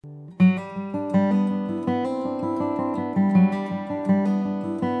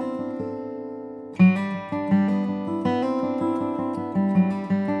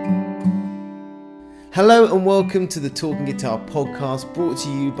Hello and welcome to the Talking Guitar podcast, brought to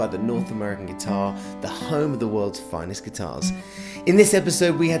you by the North American Guitar, the home of the world's finest guitars. In this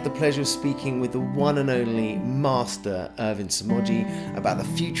episode, we had the pleasure of speaking with the one and only master Irvin Somogyi about the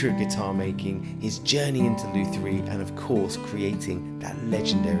future of guitar making, his journey into Luthiery, and of course, creating that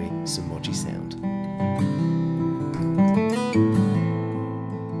legendary Somogyi sound.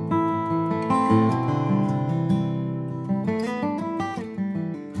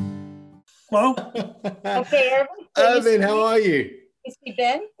 Hello? Okay, Irvin, how are you? You see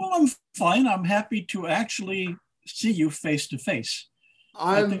Ben? Well, I'm fine. I'm happy to actually see you face to face.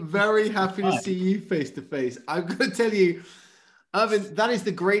 I'm very happy to see you face to face. I'm going to tell you, Irvin, that is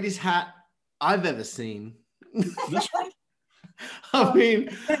the greatest hat I've ever seen. This one? I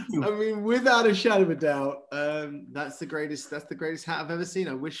mean, without a shadow of a doubt, that's the greatest hat I've ever seen.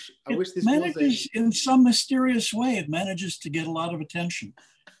 I wish this manages, in some mysterious way, it manages to get a lot of attention.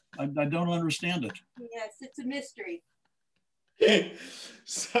 I don't understand it. Yes, it's a mystery.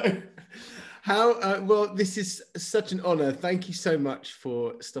 So, well, this is such an honor. Thank you so much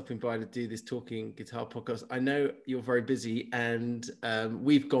for stopping by to do this Talking Guitar podcast. I know you're very busy, and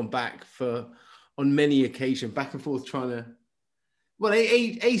we've gone back on many occasions, back and forth, trying to, well,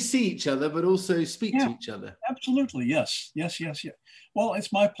 see each other, but also speak to each other. Absolutely, yes. Well,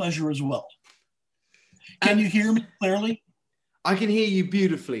 it's my pleasure as well. Can you hear me clearly? I can hear you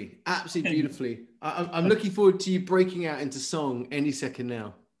beautifully, absolutely beautifully. I'm looking forward to you breaking out into song any second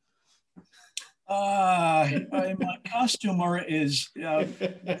now. My costumer is a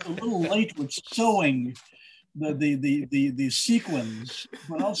little late with sewing the sequins,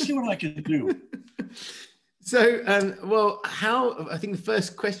 but I'll see what I can do. So, I think the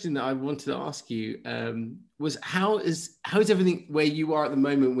first question that I wanted to ask you was how is everything where you are at the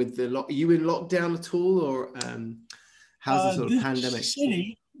moment with are you in lockdown at all, or how's the sort of pandemic?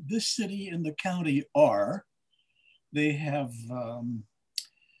 This city and the county they have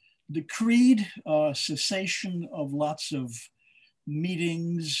decreed cessation of lots of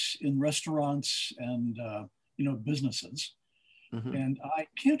meetings in restaurants and businesses. Mm-hmm. And I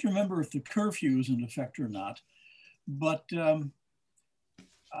can't remember if the curfew is in effect or not, but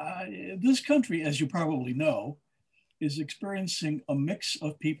this country, as you probably know, is experiencing a mix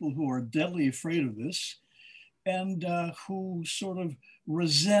of people who are deadly afraid of this and who sort of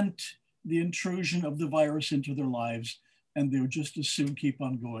resent the intrusion of the virus into their lives, and they'll just as soon keep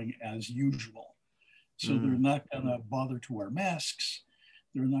on going as usual. So they're not going to bother to wear masks.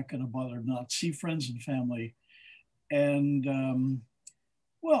 They're not going to bother not see friends and family. And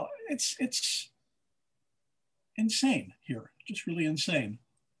well, it's insane here, just really insane.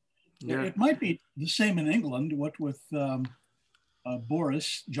 Yeah. It might be the same in England, what with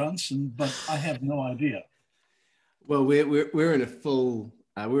Boris Johnson, but I have no idea. Well, we're in a full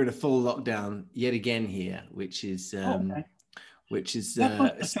lockdown yet again here, which is that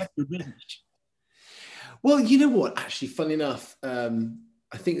must affect your business. Well, you know what? Actually, funny enough,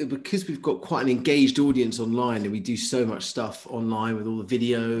 I think that because we've got quite an engaged audience online, and we do so much stuff online with all the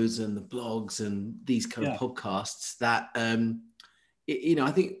videos and the blogs and these kind of podcasts, that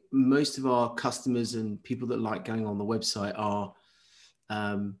I think most of our customers and people that like going on the website are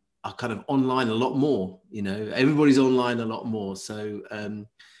kind of online a lot more. Everybody's online a lot more. So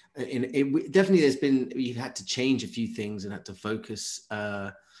definitely you've had to change a few things and had to focus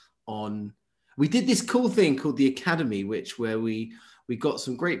on. We did this cool thing called the Academy, where we got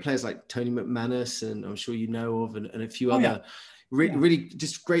some great players like Tony McManus, and I'm sure you know of, and a few other really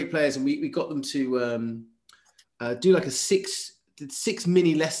just great players, and we got them to do like six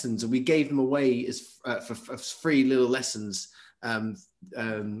mini lessons, and we gave them away as for free little lessons on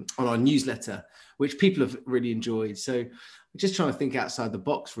our newsletter, which people have really enjoyed. So we're just trying to think outside the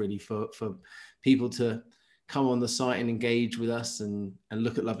box, really, for people to come on the site and engage with us and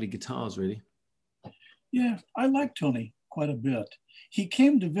look at lovely guitars, really. Yeah, I like Tony quite a bit. He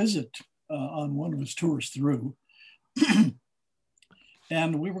came to visit on one of his tours through,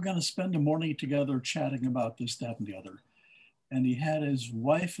 and we were going to spend a morning together chatting about this, that, and the other. And he had his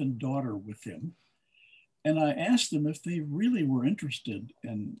wife and daughter with him. And I asked them if they really were interested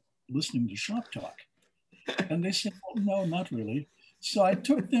in listening to Shop Talk. And they said, oh, no, not really. So I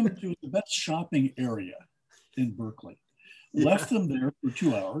took them to the best shopping area in Berkeley, left them there for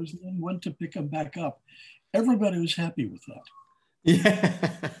 2 hours, and then went to pick them back up. Everybody was happy with that. Yeah.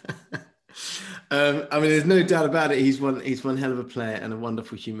 There's no doubt about it. He's one hell of a player and a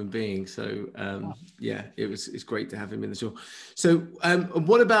wonderful human being. So it's great to have him in the show. So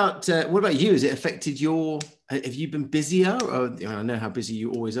what about you? Has it affected have you been busier? I know how busy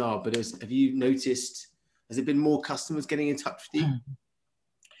you always are, but have you noticed, has it been more customers getting in touch with you?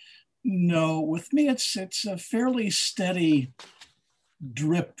 No, with me, it's a fairly steady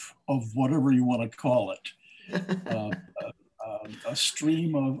drip of whatever you want to call it. Uh, a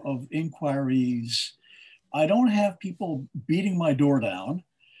stream of inquiries. I don't have people beating my door down.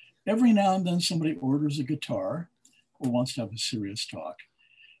 Every now and then somebody orders a guitar or wants to have a serious talk.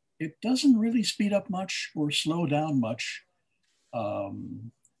 It doesn't really speed up much or slow down much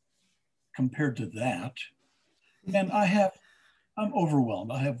compared to that. And I'm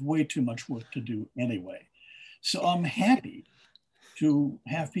overwhelmed. I have way too much work to do anyway. So I'm happy to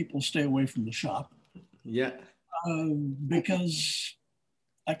have people stay away from the shop. Yeah. Because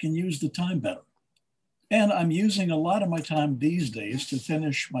I can use the time better. And I'm using a lot of my time these days to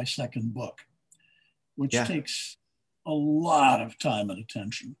finish my second book, which takes a lot of time and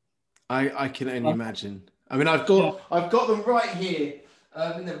attention. I can only imagine. I mean, I've got them right here,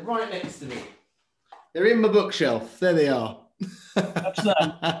 and they're right next to me. They're in my bookshelf. There they are. That's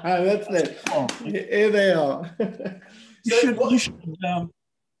them. That's them. Oh. Here they are.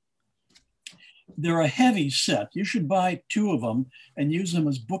 They're a heavy set. You should buy 2 of them and use them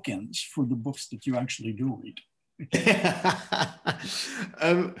as bookends for the books that you actually do read.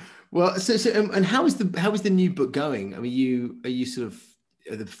 Well, and how is the new book going? I mean, are you sort of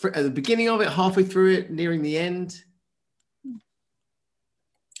at the beginning of it, halfway through it, nearing the end?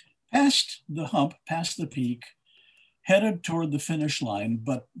 Past the hump, past the peak, headed toward the finish line,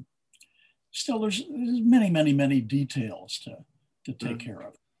 but still there's many, many, many details to take care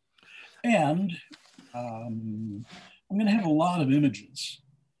of. And I'm going to have a lot of images,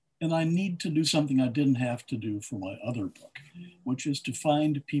 and I need to do something I didn't have to do for my other book, which is to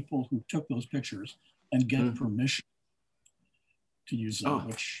find people who took those pictures and get permission to use them,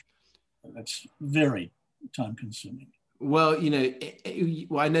 which that's very time consuming. Well,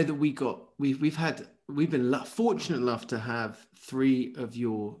 I know that we've been fortunate enough to have 3 of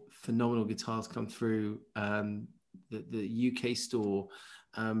your phenomenal guitars come through the UK store,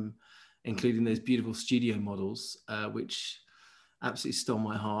 including those beautiful studio models, which absolutely stole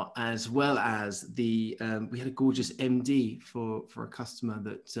my heart, as well as we had a gorgeous MD for a customer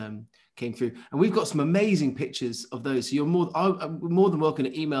that came through, and we've got some amazing pictures of those. So I'm more than welcome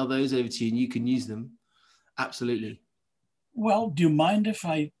to email those over to you, and you can use them. Absolutely. Well, do you mind if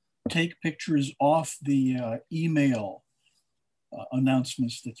I take pictures off the email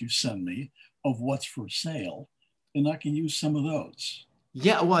announcements that you send me of what's for sale, and I can use some of those?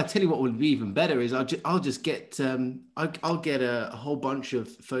 Yeah, well, I tell you what would be even better is I'll just get I'll get a whole bunch of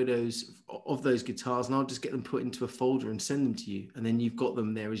photos of those guitars, and I'll just get them put into a folder and send them to you, and then you've got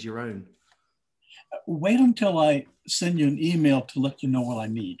them there as your own. Wait until I send you an email to let you know what I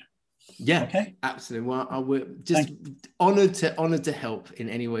need. Yeah, okay, absolutely. Well, I would just honored to help in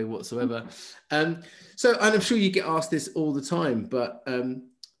any way whatsoever. So, and I'm sure you get asked this all the time, but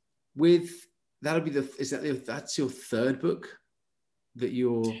that's your third book that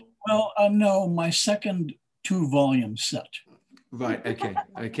you're? Well, no, my second 2-volume set. Right. Okay.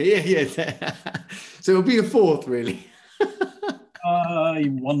 Yeah. So it'll be a 4th, really.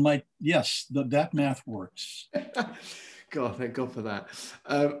 One might, yes, that math works. God, thank God for that.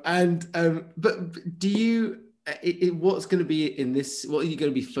 But do you? What's going to be in this? What are you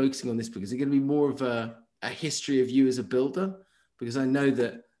going to be focusing on this book? Is it going to be more of a history of you as a builder? Because I know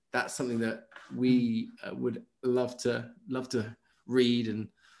that that's something that we would love to read and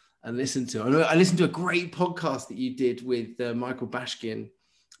listen to. I listened to a great podcast that you did with Michael Bashkin.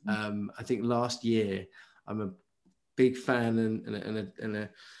 I think last year. I'm a big fan and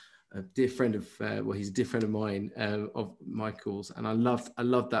a dear friend of he's a dear friend of mine, of Michael's, and I love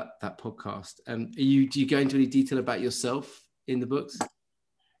that podcast. Do you go into any detail about yourself in the books?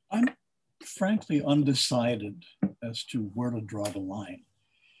 I'm frankly undecided as to where to draw the line.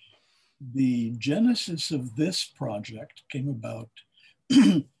 The genesis of this project came about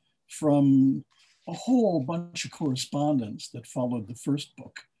from a whole bunch of correspondence that followed the first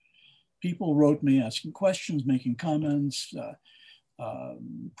book. People wrote me asking questions, making comments,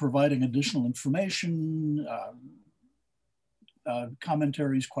 providing additional information,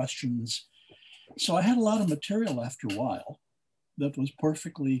 commentaries, questions. So I had a lot of material after a while that was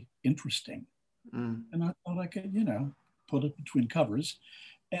perfectly interesting. And I thought I could, put it between covers.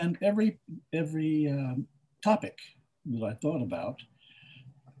 And every topic that I thought about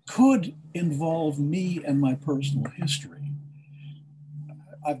could involve me and my personal history.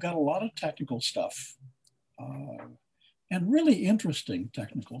 I've got a lot of technical stuff and really interesting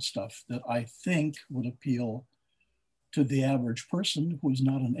technical stuff that I think would appeal to the average person who is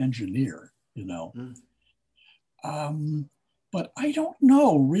not an engineer, But I don't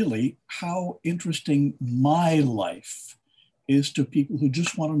know really how interesting my life is to people who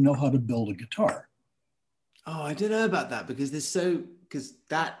just want to know how to build a guitar. Oh, I don't know about that, because because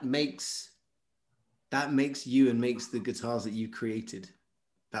that makes you and makes the guitars that you created.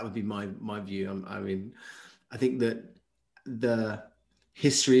 That would be my view. I mean, I think that the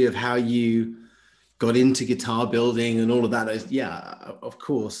history of how you got into guitar building and all of that is, yeah, of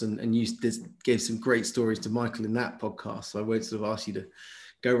course. And you gave some great stories to Michael in that podcast. So I won't sort of ask you to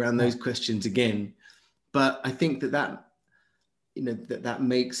go around those questions again. But I think that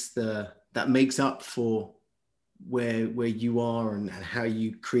makes up for where you are and how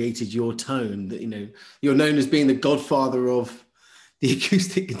you created your tone. That, you're known as being the godfather of the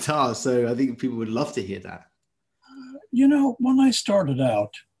acoustic guitar. So I think people would love to hear that. When I started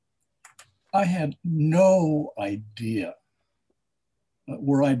out, I had no idea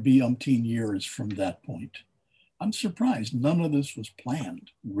where I'd be umpteen years from that point. I'm surprised none of this was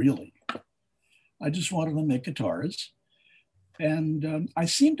planned, really. I just wanted to make guitars. And I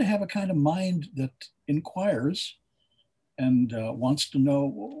seem to have a kind of mind that inquires and wants to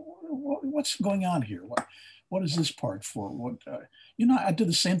know what's going on here. What is this part for? I did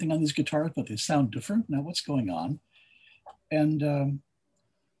the same thing on these guitars, but they sound different. Now, what's going on? And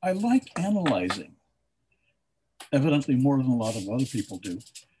I like analyzing, evidently more than a lot of other people do.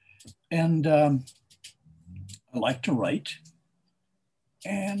 And I like to write.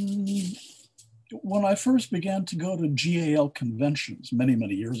 And when I first began to go to GAL conventions many,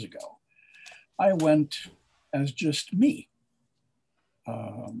 many years ago, I went as just me.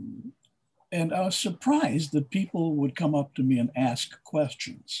 And I was surprised that people would come up to me and ask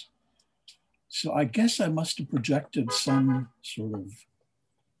questions. So I guess I must have projected some sort of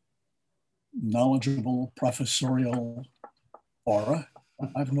knowledgeable professorial aura.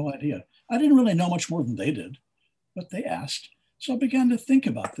 I have no idea. I didn't really know much more than they did, but they asked. So I began to think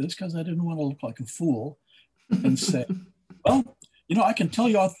about this because I didn't want to look like a fool and say, well, I can tell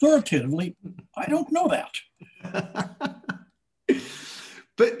you authoritatively, I don't know that.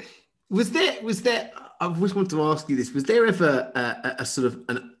 But was there, I always wanted to ask you this, was there ever a sort of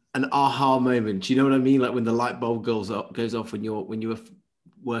an aha moment? Do you know what I mean? Like when the light bulb goes off when you were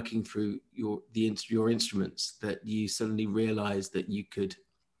working through your instruments, that you suddenly realized that you could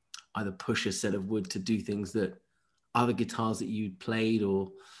either push a set of wood to do things that other guitars that you'd played or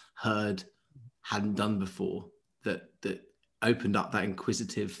heard hadn't done before, that opened up that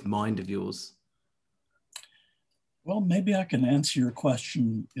inquisitive mind of yours? Well, maybe I can answer your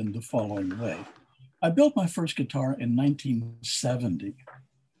question in the following way. I built my first guitar in 1970.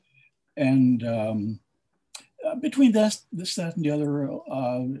 And between this, that, and the other,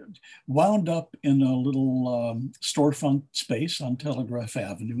 wound up in a little storefront space on Telegraph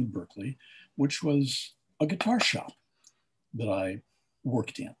Avenue in Berkeley, which was a guitar shop that I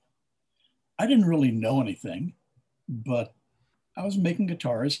worked in. I didn't really know anything, but I was making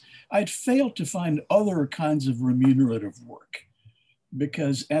guitars. I'd failed to find other kinds of remunerative work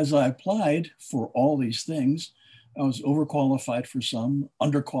because as I applied for all these things, I was overqualified for some,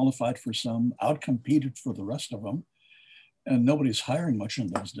 underqualified for some, outcompeted for the rest of them, and nobody's hiring much in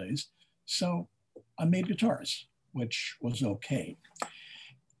those days. So I made guitars, which was okay.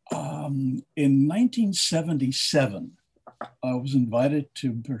 In 1977, I was invited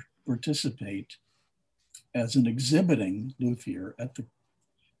to participate as an exhibiting luthier at the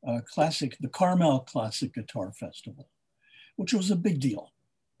Carmel Classic Guitar Festival, which was a big deal.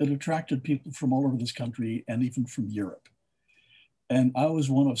 It attracted people from all over this country and even from Europe. And I was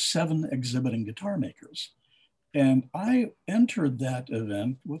one of 7 exhibiting guitar makers. And I entered that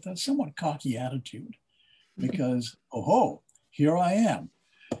event with a somewhat cocky attitude because, here I am.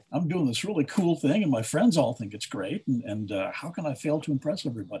 I'm doing this really cool thing and my friends all think it's great. And how can I fail to impress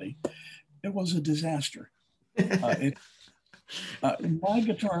everybody? It was a disaster. My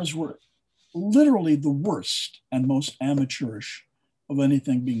guitars were literally the worst and most amateurish of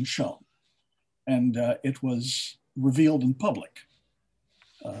anything being shown. And it was revealed in public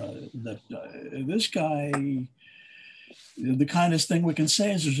that this guy, the kindest thing we can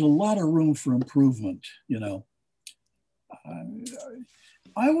say is there's a lot of room for improvement,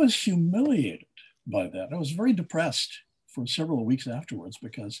 I was humiliated by that. I was very depressed for several weeks afterwards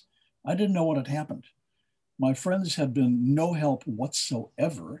because I didn't know what had happened. My friends had been no help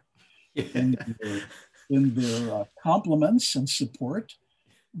whatsoever in their compliments and support,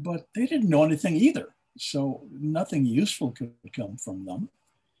 but they didn't know anything either. So nothing useful could come from them.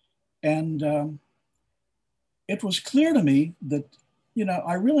 And it was clear to me that,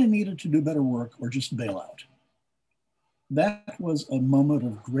 I really needed to do better work or just bail out. That was a moment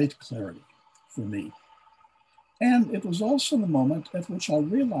of great clarity for me. And it was also the moment at which I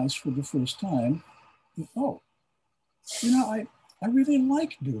realized for the first time, I really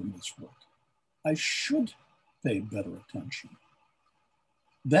like doing this work. I should pay better attention.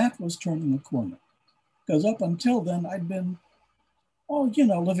 That was turning the corner. Because up until then, I'd been,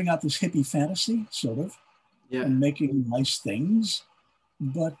 living out this hippie fantasy, sort of, and making nice things.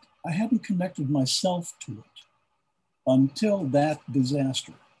 But I hadn't connected myself to it until that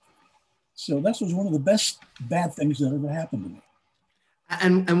disaster. So that was one of the best bad things that ever happened to me.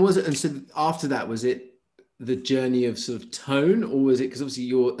 And was it, and so after that, was it the journey of sort of tone, or was it, because obviously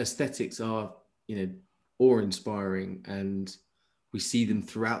your aesthetics are, awe-inspiring, and we see them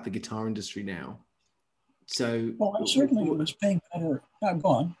throughout the guitar industry now. So, well, I certainly was paying better.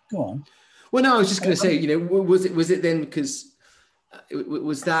 Go on. Well, no, I was just going to say, was it then, because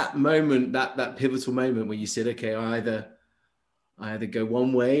was that moment, that pivotal moment where you said, okay, I either go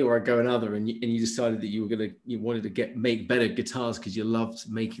one way or I go another, and you decided that you wanted to make better guitars because you loved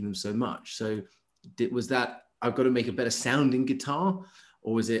making them so much. So was that, I've got to make a better sounding guitar,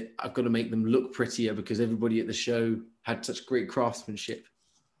 or was it, I've got to make them look prettier because everybody at the show had such great craftsmanship?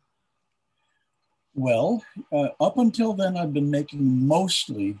 Well, up until then, I've been making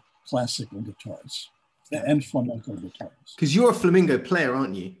mostly classical guitars and flamenco guitars. Because you're a flamenco player,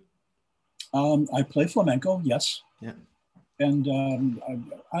 aren't you? I play flamenco, yes. Yeah. And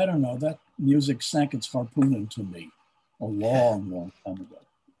I don't know, that music sank its harpoon into me a long time ago.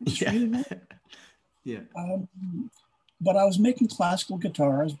 Yeah. But I was making classical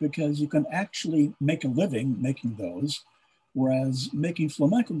guitars because you can actually make a living making those, whereas making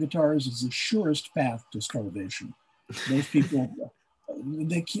flamenco guitars is the surest path to starvation. Those people,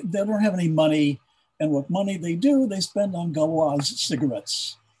 they don't have any money, and what money they do, they spend on Gauloise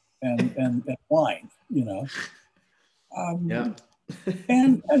cigarettes and wine,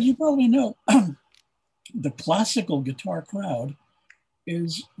 And as you probably know, the classical guitar crowd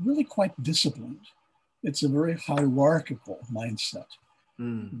is really quite disciplined. It's a very hierarchical mindset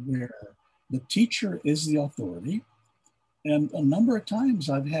where the teacher is the authority. And a number of times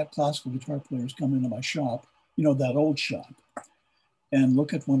I've had classical guitar players come into my shop, that old shop, and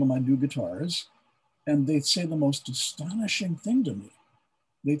look at one of my new guitars, and they'd say the most astonishing thing to me.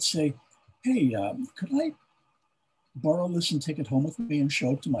 They'd say, hey, could I borrow this and take it home with me and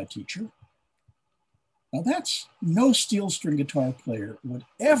show it to my teacher? Now that's, no steel string guitar player would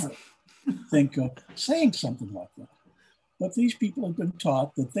ever think of saying something like that. But these people have been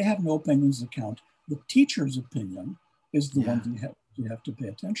taught that they have no opinions that count. The teacher's opinion is the one you have to pay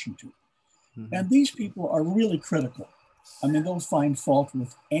attention to. Mm-hmm. And these people are really critical. I mean, they'll find fault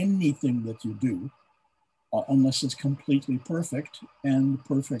with anything that you do, unless it's completely perfect and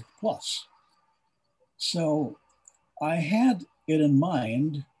perfect plus. So I had it in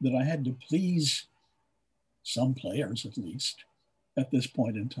mind that I had to please some players, at least, at this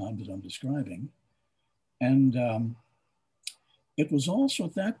point in time that I'm describing. And it was also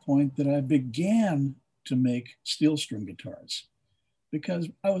at that point that I began to make steel string guitars, because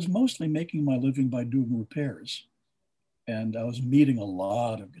I was mostly making my living by doing repairs. And I was meeting a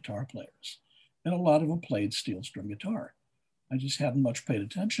lot of guitar players, and a lot of them played steel string guitar. I just hadn't much paid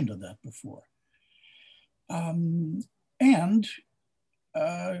attention to that before.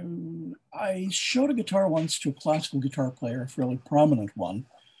 I showed a guitar once to a classical guitar player, a fairly prominent one,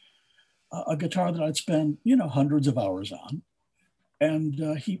 a guitar that I'd spent, hundreds of hours on. And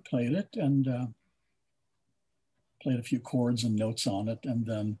he played it and played a few chords and notes on it. And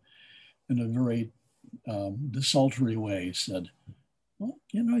then in a very desultory way said, well,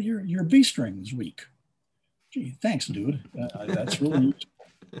 your B string is weak. Gee, thanks, dude. That's really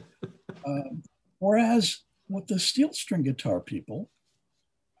useful. Whereas with the steel string guitar people,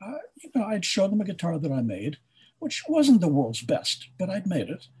 I'd show them a guitar that I made, which wasn't the world's best, but I'd made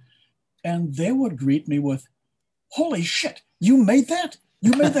it. And they would greet me with, holy shit, you made that?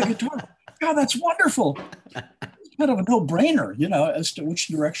 You made that guitar? God, that's wonderful. It's kind of a no-brainer, as to which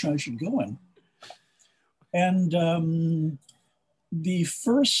direction I should go in. And the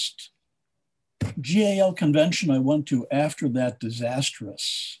first GAL convention I went to after that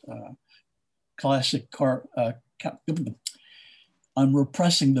disastrous classic car, I'm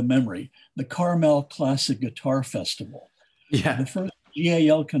repressing the memory, the Carmel Classic Guitar Festival. Yeah. The first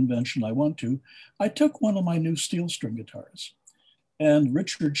GAL convention I went to, I took one of my new steel string guitars. And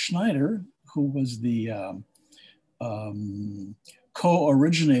Richard Schneider, who was the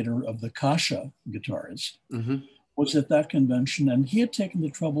co-originator of the Kasha guitars, was at that convention, and he had taken the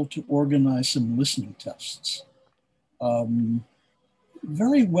trouble to organize some listening tests.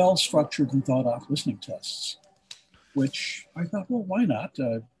 Very well-structured and thought-out listening tests, which I thought, well, why not?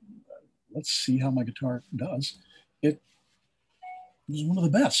 Let's see how my guitar does. It was one of the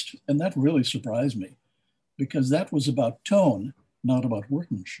best, and that really surprised me, because that was about tone, not about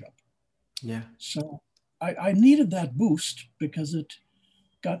workmanship. Yeah. So I needed that boost because it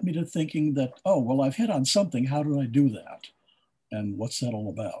got me to thinking that, oh, well, I've hit on something. How do I do that? And what's that all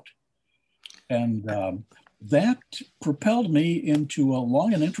about? And that propelled me into a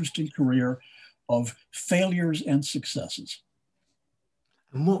long and interesting career of failures and successes.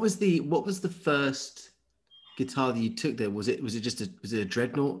 And what was the first guitar that you took there? Was it a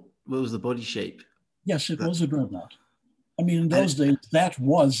dreadnought? What was the body shape? Yes, it was a dreadnought. I mean, in those days, that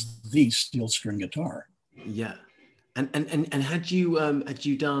was the steel string guitar. Yeah. And had you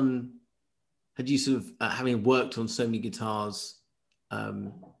sort of having worked on so many guitars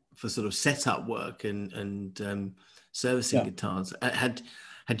for sort of setup work and servicing guitars, had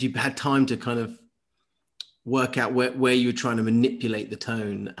you had time to kind of work out where you were trying to manipulate the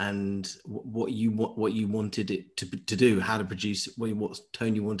tone and what you wanted it to do, how to produce it, what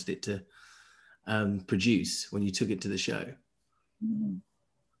tone you wanted it to produce when you took it to the show?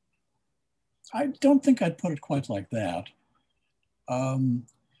 I don't think I'd put it quite like that.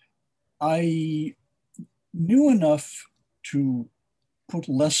 I knew enough to put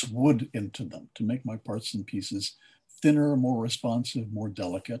less wood into them, to make my parts and pieces thinner, more responsive, more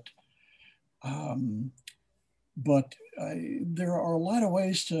delicate. But there are a lot of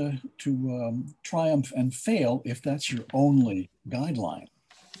ways to triumph and fail if that's your only guideline.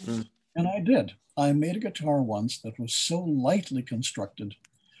 Mm. And I did. I made a guitar once that was so lightly constructed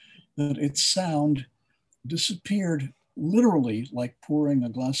that its sound disappeared literally like pouring a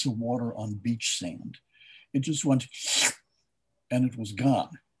glass of water on beach sand. It just went and it was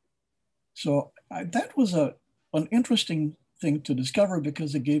gone. So that was an interesting thing to discover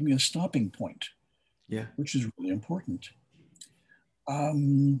because it gave me a stopping point. Yeah, which is really important.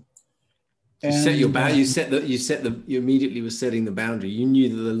 You immediately were setting the boundary. You knew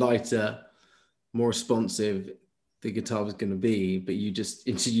that the lighter, more responsive the guitar was going to be, but you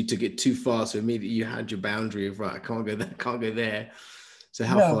took it too far. So immediately you had your boundary of right, I can't go there, can't go there. So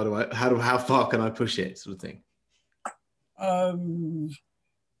how far can I push it, sort of thing? I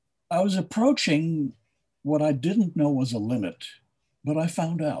was approaching what I didn't know was a limit, but I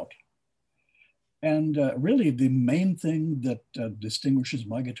found out. And really, the main thing that distinguishes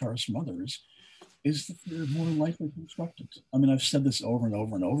my guitars from others is that they're more lightly constructed. I mean, I've said this over and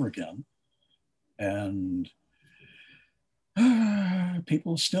over and over again, and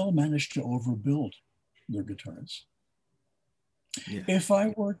people still manage to overbuild their guitars. Yeah. If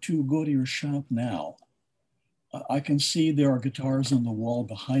I were to go to your shop now, I can see there are guitars on the wall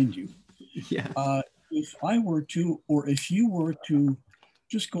behind you. Yeah. If I were to, or if you were to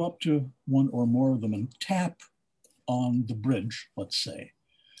just go up to one or more of them and tap on the bridge, let's say.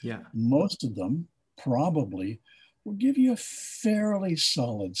 Yeah. Most of them probably will give you a fairly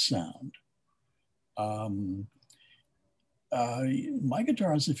solid sound. My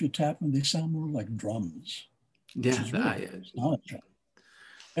guitars, if you tap them, they sound more like drums. Yeah. Really astonishing.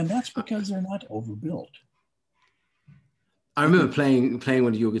 And that's because they're not overbuilt. I remember playing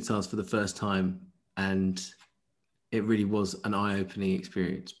one of your guitars for the first time, and it really was an eye-opening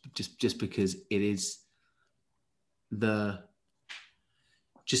experience, just because it is the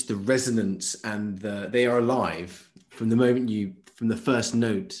resonance and they are alive from the first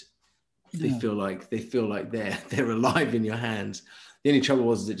note. They feel like they're alive in your hands. The only trouble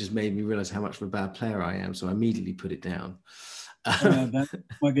was it just made me realize how much of a bad player I am, so I immediately put it down. That's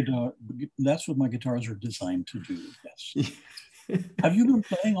what my guitars are designed to do. Yes. Have you been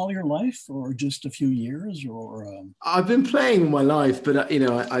playing all your life, or just a few years, or? I've been playing all my life, but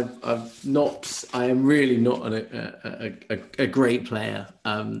I've not. I am really not a great player.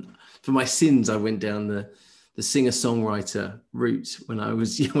 For my sins, I went down the singer-songwriter route when I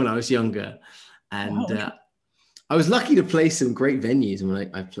was younger, and wow. I was lucky to play some great venues, and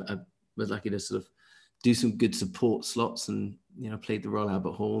I was lucky to sort of do some good support slots, and played the Royal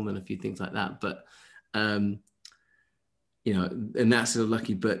Albert Hall and a few things like that. But and that's sort of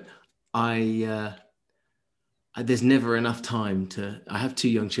lucky, but there's never enough time I have 2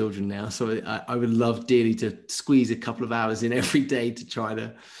 young children now, so I would love dearly to squeeze a couple of hours in every day to try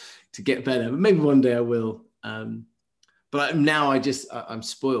to get better. But maybe one day I will. But now I'm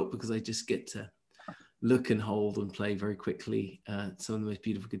spoiled because I just get to look and hold and play very quickly some of the most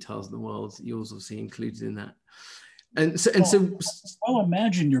beautiful guitars in the world. Yours obviously included in that. I'll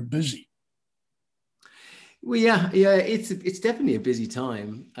imagine you're busy. Well, yeah, it's definitely a busy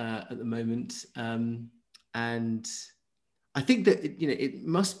time at the moment, and I think that it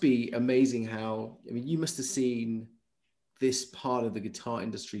must be amazing how you must have seen this part of the guitar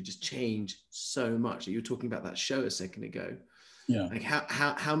industry just change so much. You were talking about that show a second ago. Yeah. Like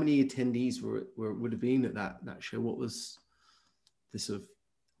how many attendees would have been at that show? What was the sort of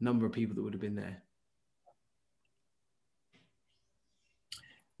number of people that would have been there?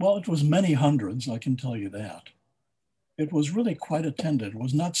 Well, it was many hundreds, I can tell you that. It was really quite attended. It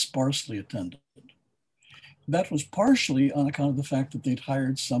was not sparsely attended. That was partially on account of the fact that they'd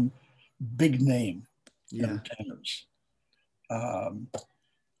hired some big name entertainers.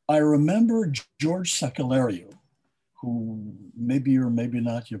 I remember George Sacalario, who maybe or maybe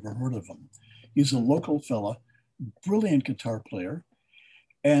not you've ever heard of him. He's a local fella, brilliant guitar player,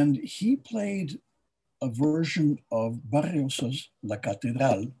 and he played a version of Barrios's La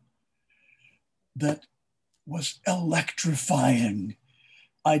Catedral that was electrifying.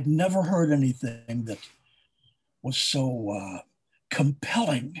 I'd never heard anything that was so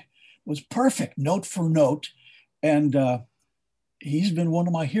compelling. It was perfect, note for note, and he's been one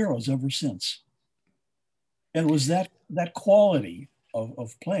of my heroes ever since. And it was that quality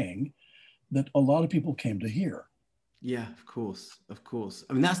of playing that a lot of people came to hear. Yeah, of course.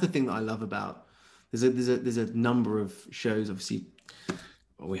 I mean, that's the thing that I love about. There's a number of shows. Obviously,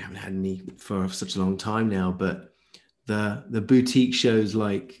 we haven't had any for such a long time now, but the boutique shows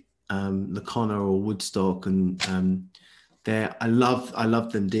like Lacona or Woodstock, and I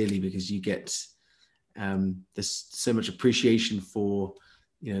love them dearly because you get there's so much appreciation for,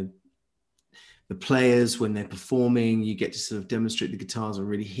 you know, the players when they're performing. You get to sort of demonstrate the guitars and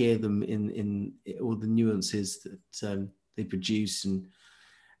really hear them in all the nuances that they produce, and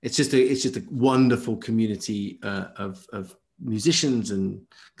it's just a wonderful community of musicians and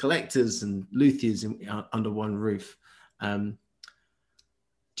collectors and luthiers under one roof. Do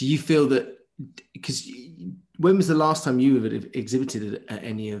you feel that, because when was the last time you have exhibited at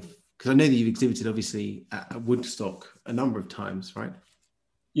any of, because I know that you've exhibited obviously at Woodstock a number of times, right?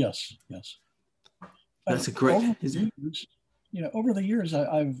 Yes. That's a great, over the years,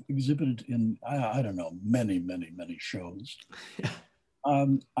 I've exhibited in, I don't know, many shows. Yeah.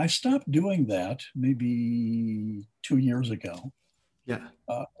 I stopped doing that maybe 2 years ago. Yeah.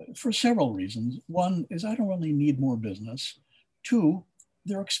 For several reasons. One is I don't really need more business. Two,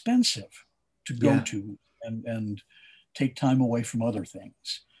 they're expensive to go to and take time away from other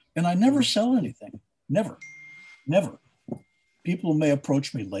things. And I never sell anything. Never. People may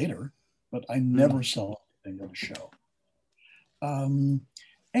approach me later, but I never sell anything at a show.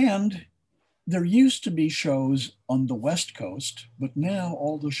 And there used to be shows on the West Coast, but now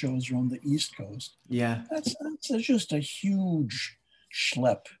all the shows are on the East Coast. Yeah. That's just a huge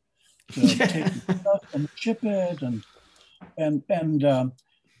schlep to take stuff and ship it. And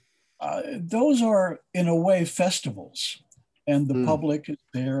those are, in a way, festivals. And the public is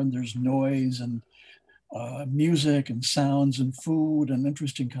there, and there's noise and music and sounds and food and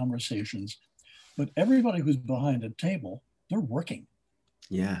interesting conversations. But everybody who's behind a table, they're working.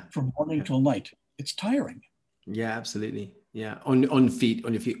 Yeah. From morning till night. It's tiring. Yeah, absolutely. Yeah. On your feet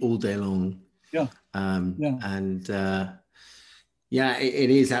all day long. Yeah. And it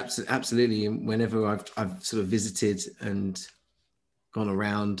is absolutely. And whenever I've sort of visited and gone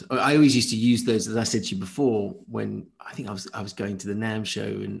around, I always used to use those, as I said to you before, when I think I was going to the NAMM show,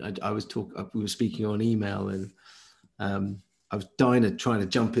 and we were speaking on email, and I was trying to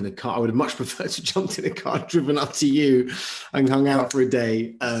jump in a car. I would have much preferred to jump in a car, driven up to you, and hung out for a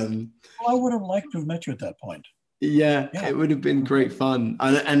day. Well, I would have liked to have met you at that point. Yeah, it would have been great fun,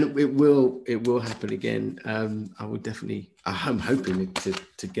 and it will happen again. I'm hoping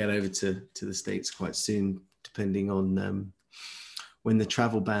to get over to the States quite soon, depending on when the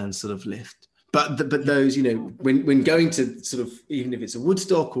travel bans sort of lift. But those, when going to sort of, even if it's a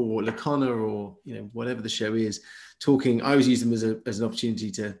Woodstock or Lacona or whatever the show is, I always use them as an opportunity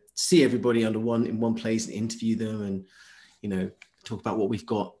to see everybody in one place and interview them, and talk about what we've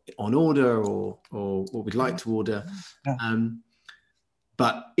got on order or what we'd like to order. Yeah.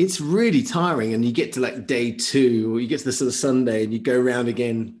 But it's really tiring, and you get to like day 2, or you get to the sort of Sunday, and you go around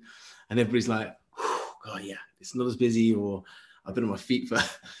again, and everybody's like, "Oh yeah, it's not as busy," or "I've been on my feet for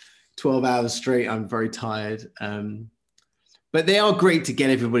 12 hours straight. I'm very tired." But they are great to get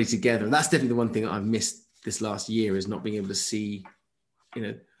everybody together, and that's definitely the one thing that I've missed this last year, is not being able to see,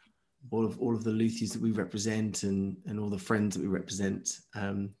 all of the luthiers that we represent and all the friends that we represent.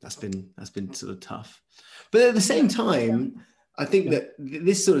 That's been sort of tough. But at the same time, I think that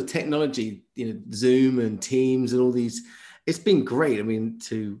this sort of technology, Zoom and Teams and all these, it's been great. I mean,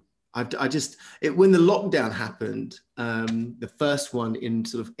 when the lockdown happened, the first one in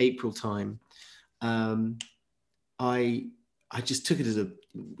sort of April time, I just took it as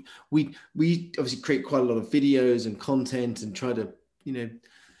we obviously create quite a lot of videos and content and try to,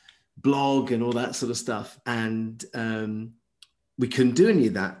 blog and all that sort of stuff. And we couldn't do any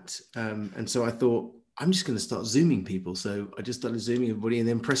of that. And so I thought, I'm just going to start Zooming people. So I just started Zooming everybody and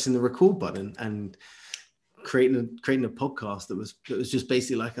then pressing the record button and creating a podcast that was just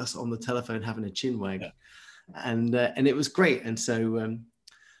basically like us on the telephone having a chin wag. Yeah. And it was great. And so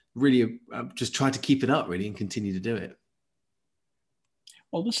really just tried to keep it up really and continue to do it.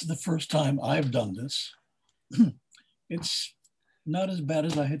 Well, this is the first time I've done this. It's not as bad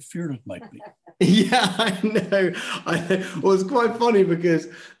as I had feared it might be. Yeah, I know. Well, it's quite funny because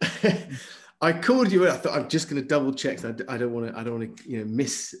I called you and I thought I'm just going to double check. So I don't want to,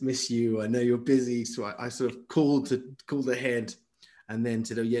 miss you. I know you're busy, so I sort of called ahead, and then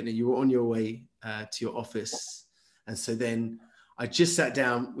said, "Oh yeah, no, you were on your way to your office." And so then I just sat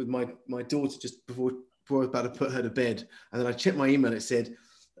down with my daughter just before I was about to put her to bed, and then I checked my email. It said,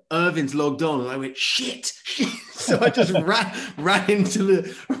 "Irvin's logged on," and I went, "Shit!" So I just ran into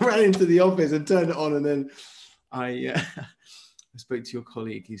the office and turned it on, and then I spoke to your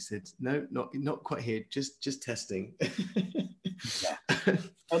colleague. He said, "No, not quite here. Just testing." Yeah.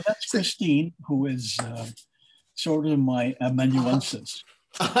 Well, that's Christine, who is sort of my amanuensis.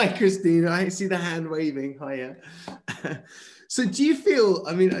 Hi, Christine. I see the hand waving. Hiya. So, do you feel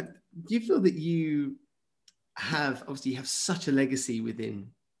that you have such a legacy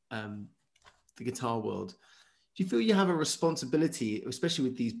within the guitar world? Do you feel you have a responsibility, especially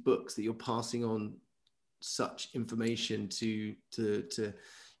with these books, that you're passing on such information to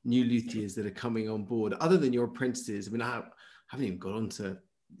new luthiers that are coming on board, other than your apprentices? I mean, I haven't even got on to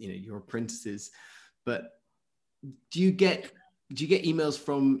your apprentices, but do you get emails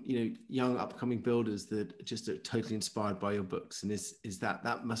from young upcoming builders that just are totally inspired by your books? And is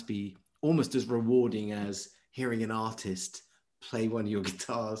that must be almost as rewarding as hearing an artist play one of your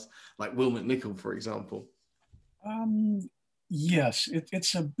guitars, like Will McNichol, for example? Yes,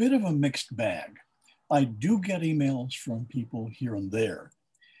 it's a bit of a mixed bag. I do get emails from people here and there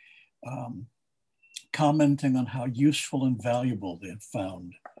commenting on how useful and valuable they have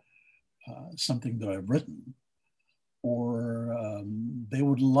found something that I've written, or they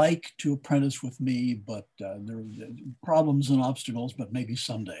would like to apprentice with me, but there are problems and obstacles, but maybe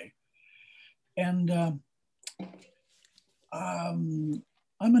someday. And I'm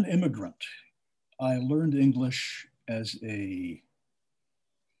an immigrant. I learned English as a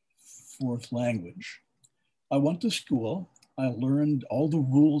fourth language. I went to school. I learned all the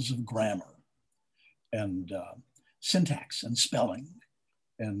rules of grammar and syntax and spelling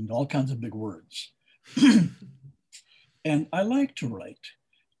and all kinds of big words. And I like to write.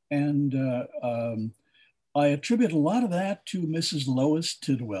 And I attribute a lot of that to Mrs. Lois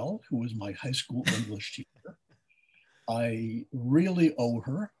Tidwell, who was my high school English teacher. I really owe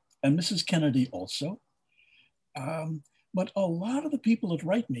her, and Mrs. Kennedy also. But a lot of the people that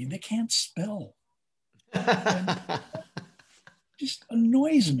write me, they can't spell. Just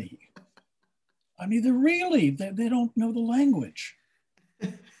annoys me. I mean, they don't know the language.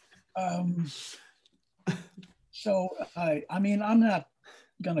 So I mean, I'm not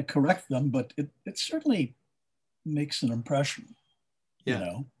going to correct them, but it certainly makes an impression,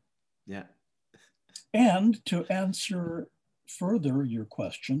 Yeah. And to answer further your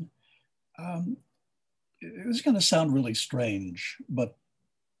question, it's going to sound really strange, but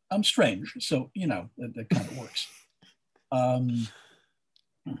I'm strange, so that kind of works.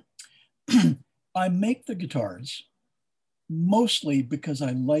 I make the guitars mostly because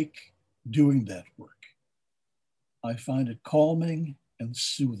I like doing that work. I find it calming and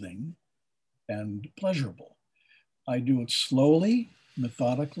soothing and pleasurable. I do it slowly,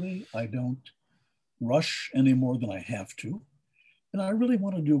 methodically. I don't rush any more than I have to. And I really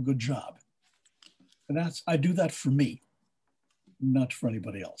want to do a good job. And I do that for me, not for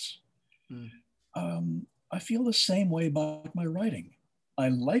anybody else. I feel the same way about my writing. I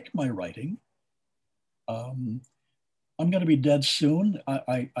like my writing. I'm going to be dead soon.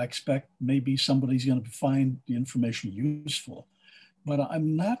 I expect maybe somebody's going to find the information useful, but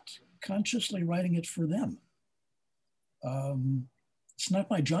I'm not consciously writing it for them. It's not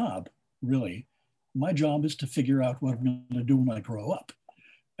my job, really. My job is to figure out what I'm going to do when I grow up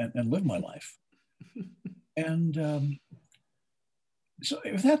and live my life. And so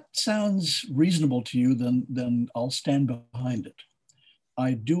if that sounds reasonable to you, then I'll stand behind it.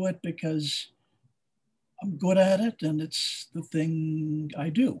 I do it because I'm good at it, and it's the thing I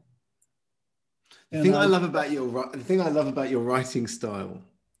do. The thing I love about your writing style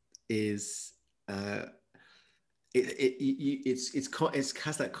is it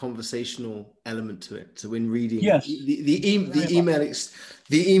has that conversational element to it. So when reading, yes, the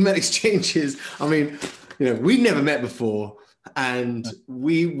email exchanges. I mean, we've never met before, and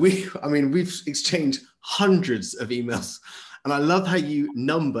we've exchanged hundreds of emails, And I love how you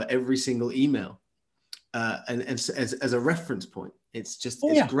number every single email and as a reference point. It's just,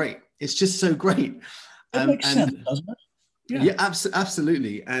 it's great. It's just so great. It makes sense, doesn't it? Yeah,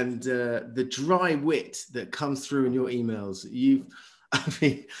 absolutely. And the dry wit that comes through in your emails, I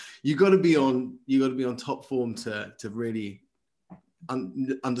mean, you got to be on top form to really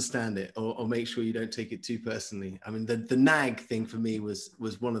understand it or make sure you don't take it too personally. I mean, the nag thing for me was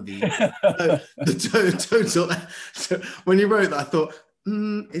one of the total. So when you wrote that, I thought,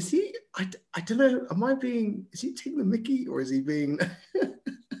 is he? I don't know. Is he taking the mickey or is he being?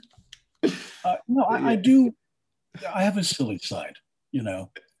 No, I do. I have a silly side, you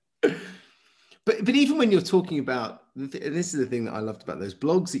know. But even when you're talking about, this is the thing that I loved about those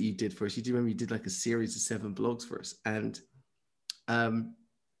blogs that you did for us. You do remember you did like a series of 7 blogs for us, and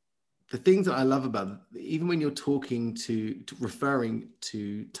the things that I love about, even when you're talking to referring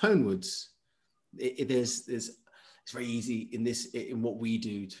to Tonewoods, it's very easy in what we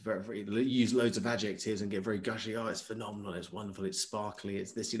do to very use loads of adjectives and get very gushy. Oh, it's phenomenal, it's wonderful, it's sparkly,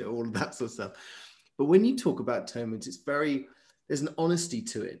 it's this, all of that sort of stuff. But when you talk about Tonewoods, there's an honesty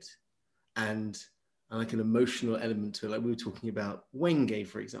to it and like an emotional element to it. Like we were talking about Wenge,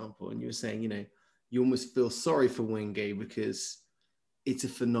 for example, and you were saying, you almost feel sorry for Wenge because it's a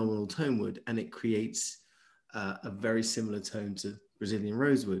phenomenal tonewood and it creates a very similar tone to Brazilian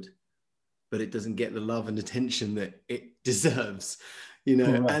rosewood, but it doesn't get the love and attention that it deserves,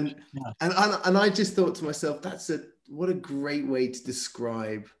 Correct. And I just thought to myself, what a great way to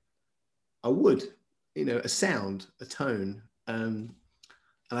describe a wood, a sound, a tone. And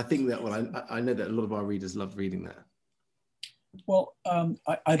I think that, I know that a lot of our readers love reading that. Well,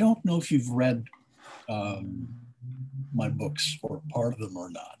 I don't know if you've read my books or part of them or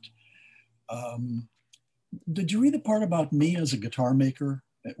not. Did you read the part about me as a guitar maker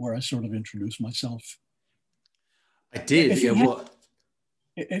where I sort of introduced myself? I did.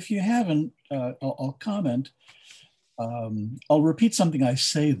 If you haven't, I'll comment. I'll repeat something I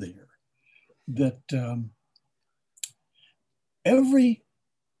say there, that every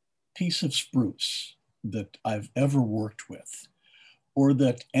piece of spruce that I've ever worked with, or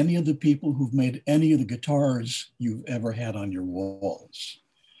that any of the people who've made any of the guitars you've ever had on your walls,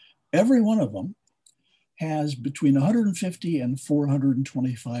 every one of them has between 150 and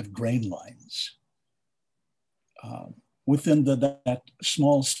 425 grain lines within that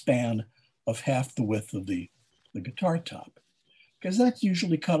small span of half the width of the guitar top, because that's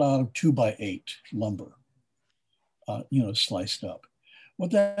usually cut out of 2x8 lumber, sliced up.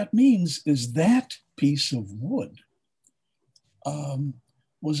 What that means is that piece of wood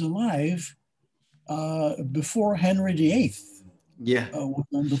was alive before Henry VIII was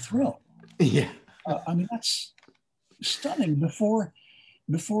on the throne. Yeah. I mean, that's stunning. Before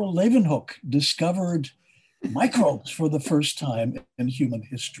Leeuwenhoek discovered microbes for the first time in human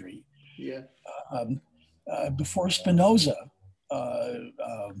history. Yeah. Before Spinoza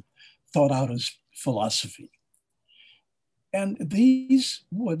thought out his philosophy. And these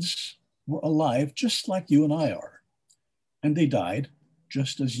woods were alive just like you and I are. And they died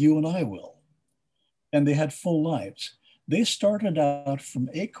just as you and I will. And they had full lives. They started out from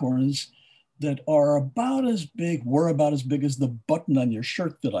acorns that were about as big as the button on your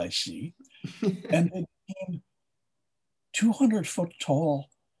shirt that I see. And they became 200-foot tall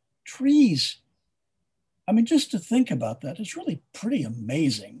trees. I mean, just to think about that is really pretty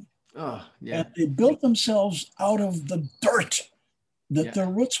amazing. Oh, yeah. And they built themselves out of the dirt that their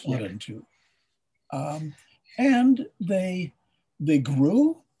roots went into. And they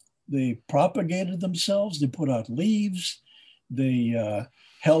grew, they propagated themselves, they put out leaves, they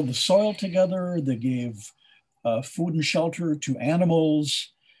held the soil together, they gave food and shelter to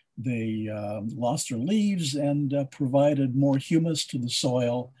animals, they lost their leaves and provided more humus to the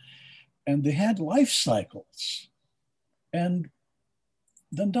soil, and they had life cycles and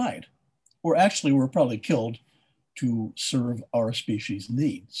then died, or actually were probably killed to serve our species'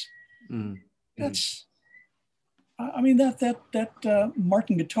 needs. That's, I mean, that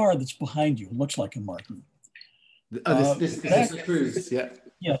Martin guitar that's behind you looks like a Martin. This is a Cruz, yeah.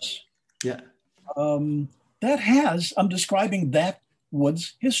 Yes. Yeah. I'm describing that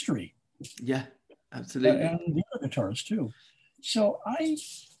wood's history. Yeah, absolutely. And the other guitars too. So I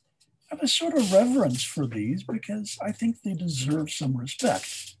have a sort of reverence for these because I think they deserve some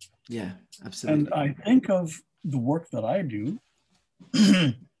respect. Yeah, absolutely. And I think of the work that I do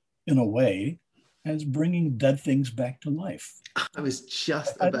in a way as bringing dead things back to life. I was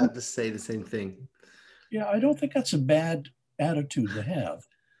just about to say the same thing. Yeah, I don't think that's a bad attitude to have.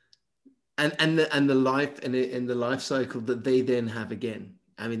 And the life and the life cycle that they then have again.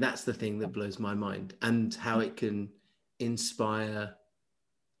 I mean, that's the thing that blows my mind, and how it can inspire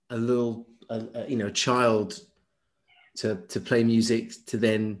a little, a child to play music, to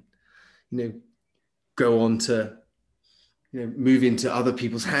then, go on to, move into other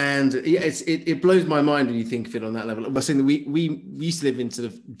people's hands. Yeah, it blows my mind when you think of it on that level. I was saying that we used to live in sort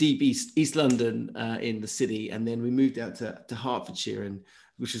of deep East London, in the city, and then we moved out to Hertfordshire, and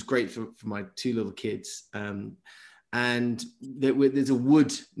which was great for my two little kids. And there's a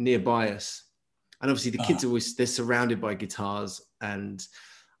wood nearby us, and obviously the kids they're surrounded by guitars, and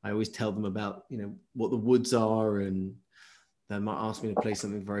I always tell them about what the woods are, and they might ask me to play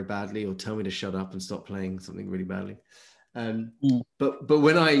something very badly or tell me to shut up and stop playing something really badly. But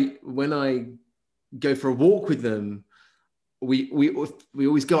when I go for a walk with them, we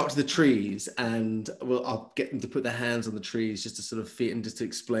always go up to the trees, and I'll get them to put their hands on the trees just to sort of feel and just to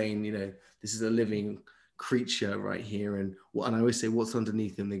explain, this is a living creature right here, and I always say, what's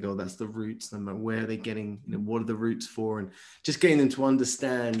underneath them? They go, that's the roots. And I'm like, where are they getting, what are the roots for? And just getting them to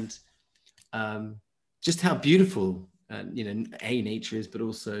understand just how beautiful nature is, but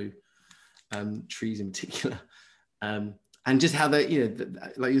also trees in particular. And just how they,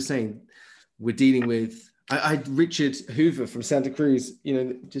 like you're saying, we're dealing with. I Richard Hoover from Santa Cruz,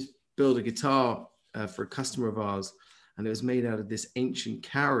 just built a guitar for a customer of ours, and it was made out of this ancient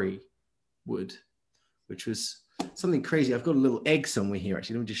kauri wood, which was something crazy. I've got a little egg somewhere here.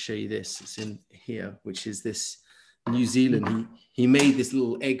 Actually, let me just show you this. It's in here, which is this New Zealand. He made this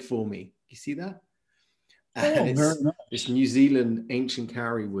little egg for me. You see that? And it's very nice. This New Zealand ancient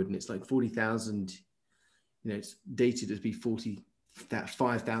kauri wood, and it's like 40,000. It's dated to be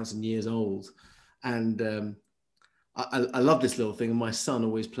 5,000 years old, and I love this little thing, and my son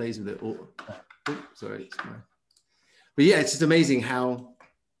always plays with it. Sorry, but yeah, it's just amazing how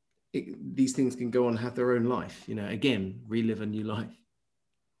these things can go on and have their own life. Again, relive a new life.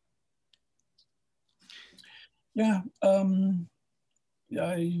 Yeah.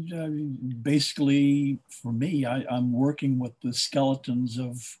 Basically, for me, I'm working with the skeletons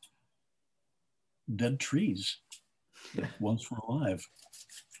of dead trees that once were alive.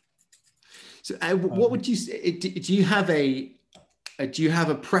 So what would you say, do you have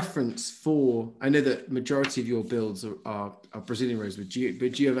a preference for, I know that majority of your builds are Brazilian rosewood,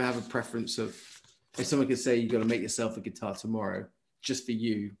 but do you ever have a preference of, if someone could say you've got to make yourself a guitar tomorrow just for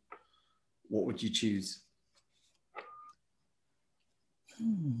you, what would you choose?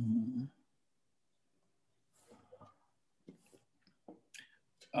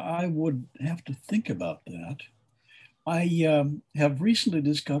 I would have to think about that. I have recently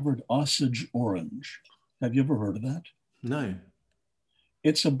discovered Osage orange. Have you ever heard of that? No.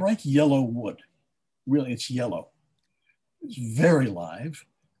 It's a bright yellow wood. Really, it's yellow. It's very live.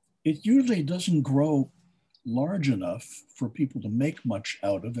 It usually doesn't grow large enough for people to make much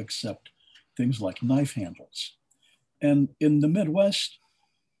out of, except things like knife handles. And in the Midwest,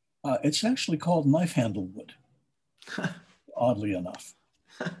 it's actually called knife handle wood, oddly enough.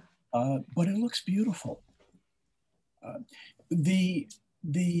 But it looks beautiful. The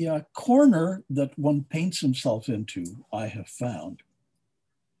corner that one paints himself into, I have found,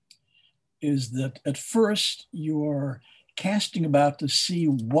 is that at first you are casting about to see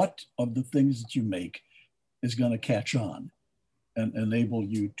what of the things that you make is going to catch on and enable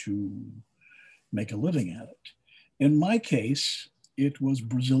you to make a living at it. In my case, it was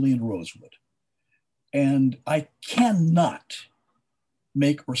Brazilian rosewood. And I cannot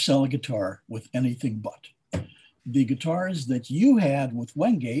make or sell a guitar with anything but. The guitars that you had with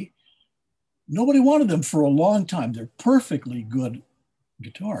Wenge, nobody wanted them for a long time. They're perfectly good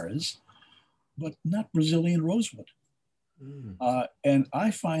guitars, but not Brazilian rosewood. And I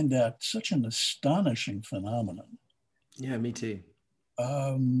find that such an astonishing phenomenon. Yeah, me too.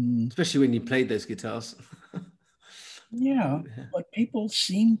 Especially when you played those guitars. Yeah, but people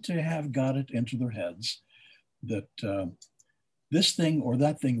seem to have got it into their heads that this thing or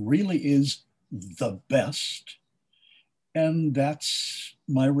that thing really is the best. And that's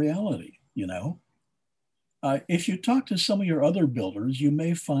my reality, If you talk to some of your other builders, you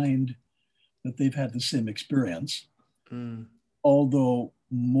may find that they've had the same experience. Although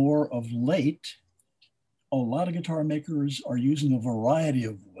more of late, a lot of guitar makers are using a variety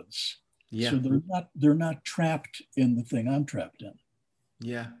of woods. Yeah. So they're not trapped in the thing I'm trapped in.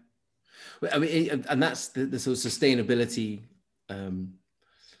 Yeah. Well, I mean, and that's the sort of sustainability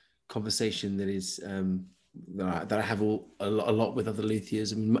conversation that is that I have a lot with other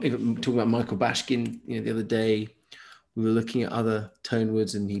luthiers. I mean, even talking about Michael Bashkin, the other day, we were looking at other tone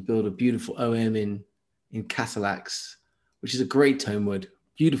woods, and he built a beautiful OM in Castleaxe, which is a great tone wood,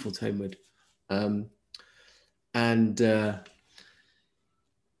 beautiful tone wood.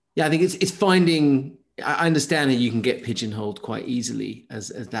 Yeah, I think it's finding I understand that you can get pigeonholed quite easily as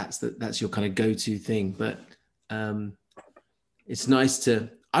that's your kind of go-to thing, but it's nice to.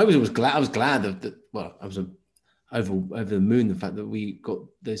 I was glad that well, I was over the moon the fact that we got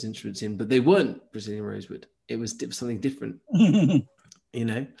those instruments in, but they weren't Brazilian rosewood. It was something different, you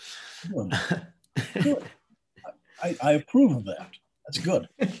know. Good. I approve of that. That's good.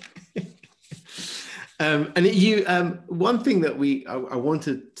 And you, one thing that I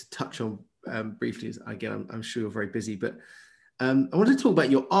wanted to touch on briefly is, again, I'm sure you're very busy, but I wanted to talk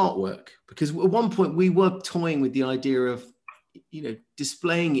about your artwork, because at one point we were toying with the idea of,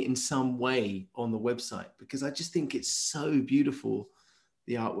 displaying it in some way on the website, because I just think it's so beautiful,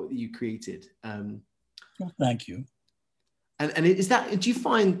 the artwork that you created. Well, thank you. And is that, do you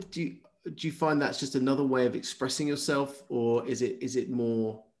find that's just another way of expressing yourself, or is it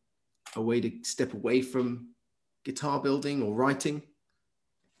more a way to step away from guitar building or writing?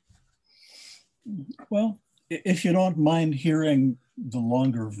 Well, if you don't mind hearing the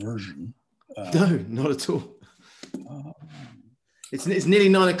longer version. No, not at all. It's nearly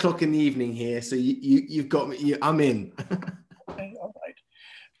 9 o'clock in the evening here, so you've got me. I'm in. Okay, all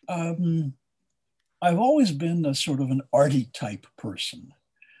right. I've always been a sort of an arty type person.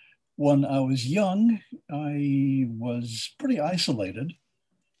 When I was young, I was pretty isolated,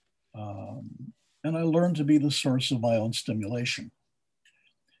 and I learned to be the source of my own stimulation.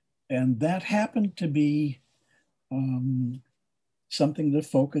 And that happened to be something that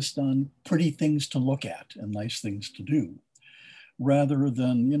focused on pretty things to look at and nice things to do, rather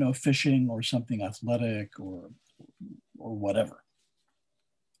than, fishing or something athletic or whatever.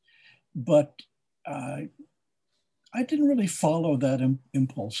 But I didn't really follow that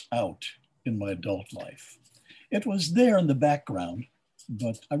impulse out in my adult life. It was there in the background,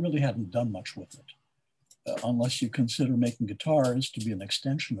 but I really hadn't done much with it, unless you consider making guitars to be an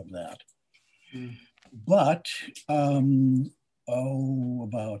extension of that. Mm. But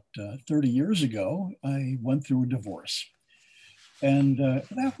about 30 years ago, I went through a divorce. And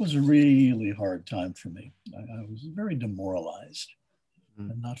that was a really hard time for me. I was very demoralized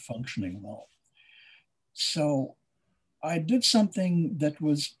and not functioning well. So I did something that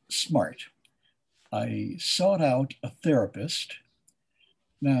was smart. I sought out a therapist.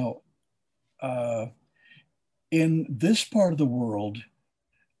 Now, in this part of the world,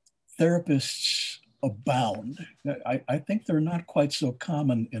 therapists abound. I think they're not quite so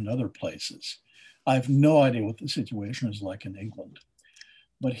common in other places. I have no idea what the situation is like in England.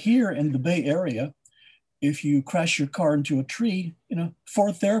 But here in the Bay Area, if you crash your car into a tree, 4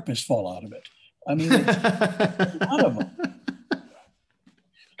 therapists fall out of it. I mean, a lot of them.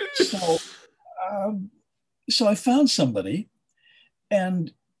 So I found somebody,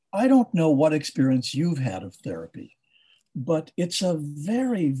 and I don't know what experience you've had of therapy, but it's a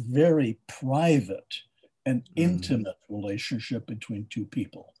very, very private and intimate relationship between two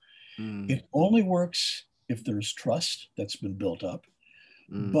people. It only works if there's trust that's been built up,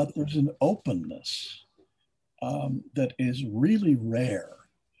 but there's an openness that is really rare.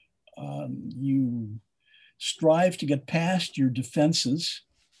 You strive to get past your defenses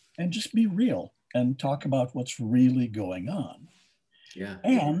and just be real and talk about what's really going on. Yeah.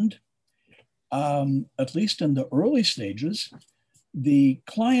 And at least in the early stages, the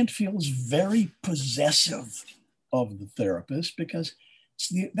client feels very possessive of the therapist, because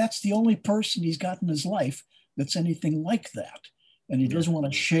that's the only person he's got in his life that's anything like that. And he doesn't want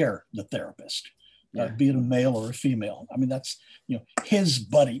to share the therapist, be it a male or a female. I mean, that's his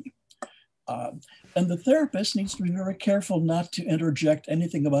buddy. And the therapist needs to be very careful not to interject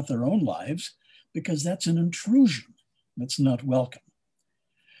anything about their own lives, because that's an intrusion that's not welcome.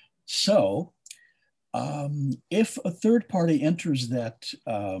 So if a third party enters that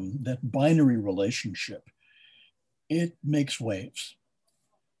binary relationship, it makes waves.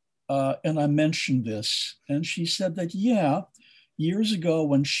 And I mentioned this, and she said that, years ago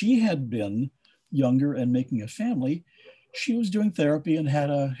when she had been younger and making a family, she was doing therapy and had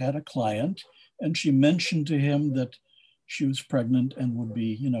a client, and she mentioned to him that she was pregnant and would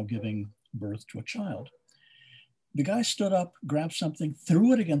be, giving birth to a child. The guy stood up, grabbed something,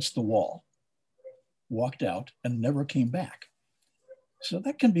 threw it against the wall, walked out, and never came back. So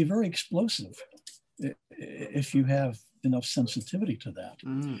that can be very explosive if you have enough sensitivity to that.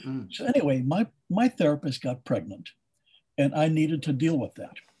 Mm-hmm. So anyway, my therapist got pregnant, and I needed to deal with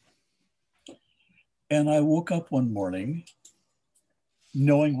that. And I woke up one morning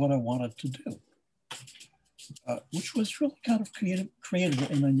knowing what I wanted to do, which was really kind of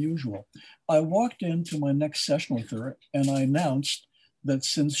creative and unusual. I walked into my next session with her, and I announced that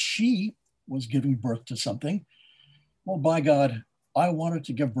since she was giving birth to something, well, by God, I wanted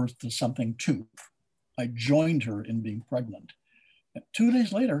to give birth to something too. I joined her in being pregnant. 2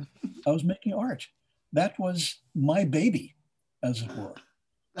 days later, I was making art. That was my baby, as it were.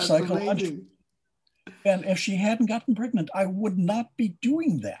 That's Psychologically. amazing. And if she hadn't gotten pregnant, I would not be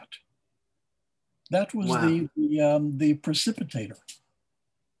doing that. That was Wow. the precipitator.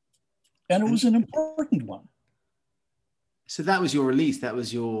 And it was an important one. So that was your release. That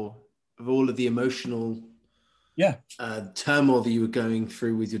was of all of the emotional turmoil that you were going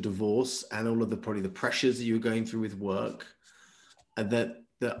through with your divorce, and all of probably the pressures that you were going through with work, and that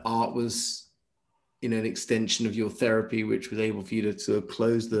art was, an extension of your therapy, which was able for you to sort of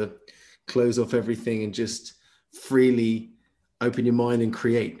close off everything and just freely open your mind and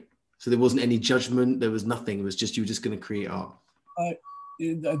create. So there wasn't any judgment. There was nothing. It was just, you were just going to create art.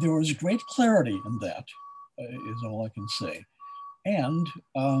 There was great clarity in that, is all I can say. And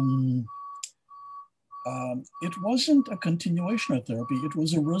it wasn't a continuation of therapy. It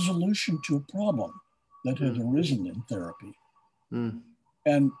was a resolution to a problem that had arisen in therapy.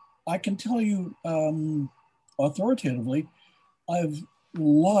 And I can tell you authoritatively, I've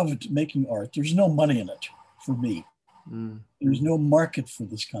loved making art. There's no money in it for me. There's no market for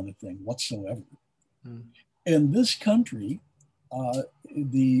this kind of thing whatsoever. In this country,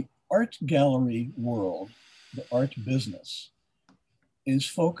 the art gallery world, the art business, is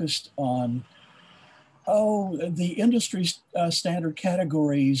focused on the industry standard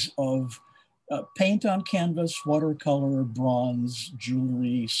categories of paint on canvas, watercolor, bronze,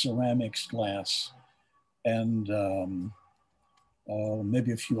 jewelry, ceramics, glass, and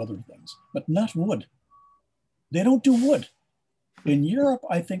maybe a few other things, but not wood. They don't do wood. In Europe,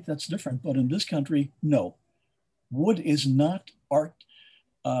 I think that's different, but in this country, no. Wood is not art,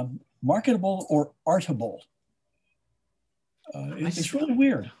 marketable or artable. It's really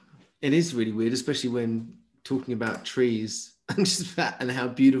weird. It is really weird, especially when talking about trees and just that and how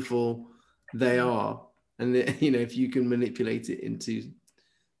beautiful they are. And if you can manipulate it into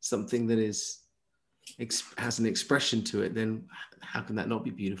something that has an expression to it, then how can that not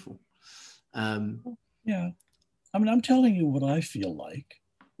be beautiful? Yeah. I mean, I'm telling you what I feel like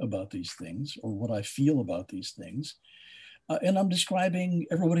about these things, or what I feel about these things, and I'm describing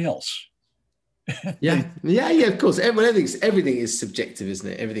everybody else. Yeah, of course. Everything is subjective, isn't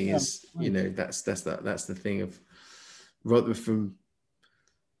it? Everything is, that's the thing of, rather from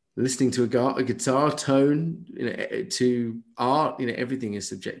listening to a guitar tone, to art, everything is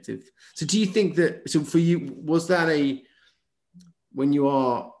subjective. So do you think that, so for you, was that when you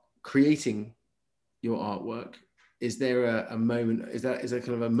are creating your artwork, is there a moment, is there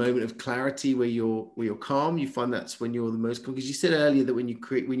kind of a moment of clarity where you're calm? You find that's when you're the most calm? Because you said earlier that when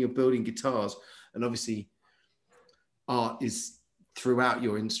you're building guitars, and obviously art is throughout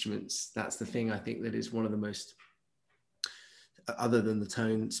your instruments, that's the thing I think that is one of the most, other than the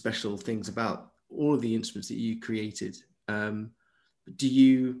tone, special things about all of the instruments that you created. Do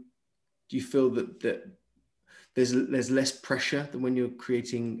you feel that there's less pressure than when you're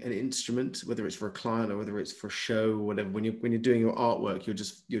creating an instrument, whether it's for a client or whether it's for a show or whatever? When you're doing your artwork, you're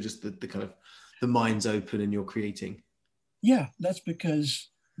just the kind of, the mind's open and you're creating. Yeah, that's because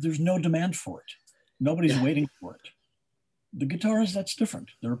there's no demand for it. Nobody's waiting for it. The guitars, that's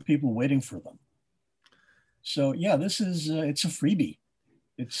different. There are people waiting for them. So yeah, this is it's a freebie.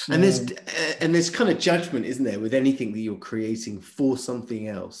 And there's kind of judgment, isn't there, with anything that you're creating for something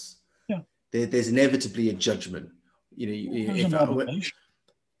else? There's inevitably a judgment. There's an obligation.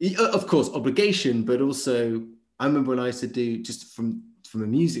 Of course, obligation, but also I remember when I used to do, just from a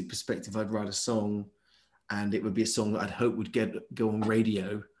music perspective, I'd write a song, and it would be a song that I'd hope would go on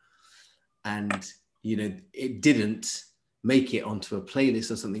radio, and it didn't make it onto a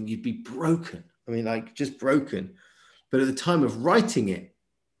playlist or something. You'd be broken. I mean, like, just broken. But at the time of writing it,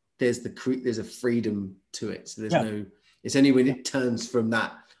 there's a freedom to it. So it's only when it turns from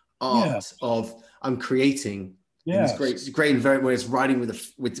that art of I'm creating. Yeah, it's great environment where it's writing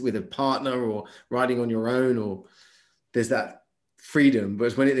with a partner or writing on your own, or there's that freedom.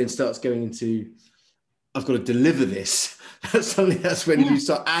 But when it then starts going into, I've got to deliver this, that's when you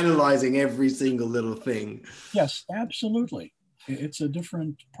start analyzing every single little thing. Yes, absolutely. It's a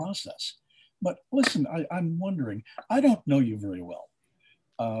different process. But listen, I'm wondering, I don't know you very well.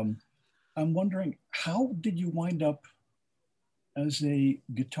 I'm wondering, how did you wind up as a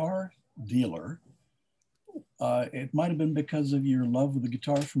guitar dealer? It might have been because of your love of the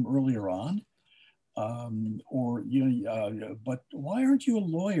guitar from earlier on, but why aren't you a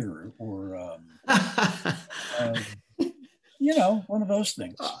lawyer or, one of those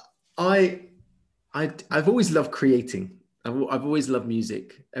things? I've always loved creating. I've always loved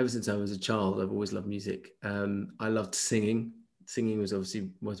music. Ever since I was a child, I've always loved music. I loved singing. singing was obviously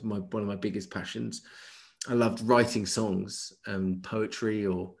one of my biggest passions. I loved writing songs, poetry,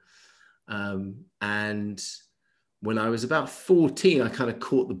 and when I was about 14, I kind of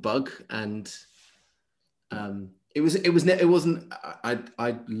caught the bug, and it wasn't.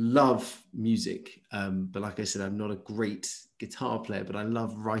 I love music, but like I said, I'm not a great guitar player, but I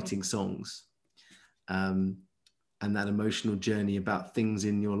love writing songs, and that emotional journey about things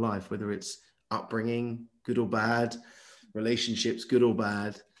in your life, whether it's upbringing, good or bad, relationships, good or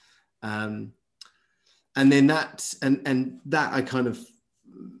bad, and then that I kind of,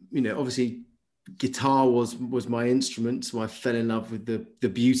 obviously guitar was my instrument, so I fell in love with the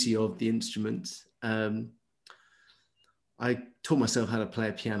beauty of the instrument. I taught myself how to play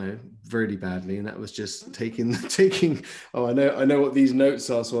a piano really badly, and that was just taking. Oh, I know what these notes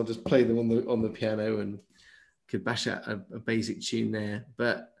are, so I'll just play them on the piano and could bash out a basic tune there.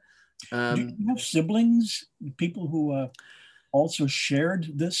 But do you have siblings, people who also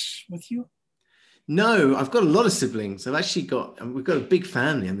shared this with you? No, I've got a lot of siblings. We've got a big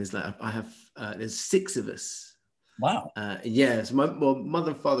family, and there's 6 of us. Wow. Yeah, so my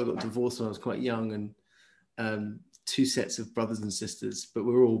mother and father got divorced when I was quite young, and 2 sets of brothers and sisters, but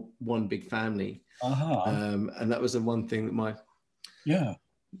we're all one big family. And that was the one thing that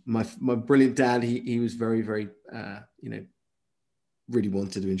my brilliant dad, he was very, very, really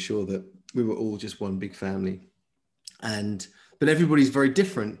wanted to ensure that we were all just one big family. But everybody's very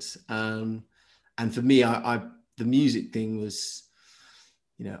different. And for me, the music thing was,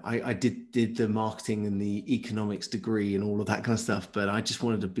 I did the marketing and the economics degree and all of that kind of stuff, but I just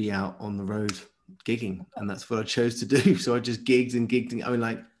wanted to be out on the road gigging, and that's what I chose to do. So I just gigged and gigged. I mean,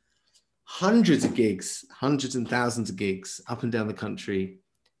 like hundreds of gigs, hundreds and thousands of gigs up and down the country.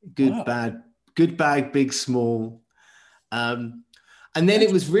 Good, bad, big, small. And then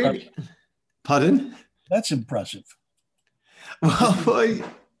it was really, pardon? That's impressive.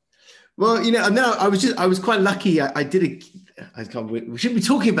 Well, no, I was quite lucky. I did we shouldn't be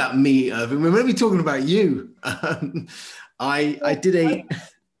talking about me, Irving. We're going to be talking about you. I did a.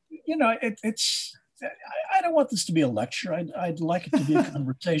 It's. I don't want this to be a lecture. I'd like it to be a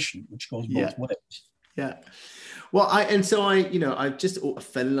conversation, which goes both ways. Yeah. Well, I just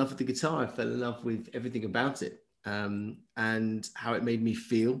fell in love with the guitar. I fell in love with everything about it, and how it made me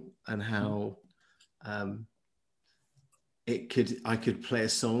feel, and how I could play a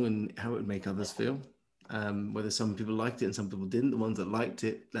song and how it would make others feel. Whether some people liked it and some people didn't. The ones that liked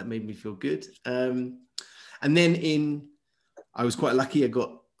it, that made me feel good. And then I was quite lucky. I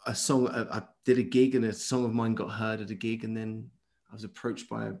got a song. I did a gig, and a song of mine got heard at a gig, and then I was approached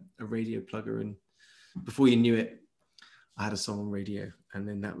by a radio plugger, and before you knew it, I had a song on radio. And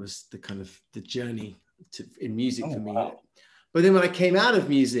then that was the kind of the journey in music for me. Wow. But then when I came out of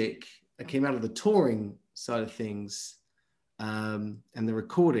music, I came out of the touring side of things, and the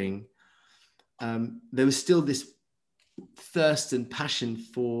recording, there was still this thirst and passion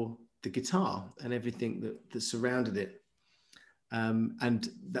for the guitar and everything that surrounded it. And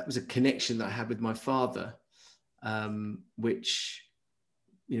that was a connection that I had with my father, which,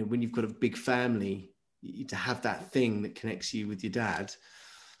 when you've got a big family, to have that thing that connects you with your dad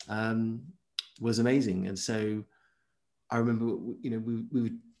was amazing. And so I remember, we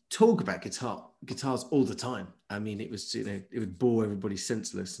would talk about guitars all the time. I mean, it was, it would bore everybody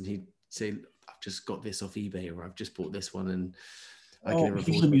senseless, and he'd say, I've just got this off eBay, or I've just bought this one, and I can never afford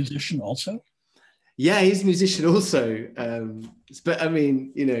it. He's a musician also? Yeah, he's a musician also. But I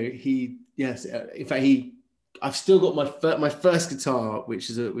mean, in fact, I've still got my first guitar, which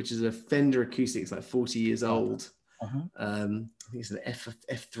is a Fender acoustic. It's like 40 years old. I think it's an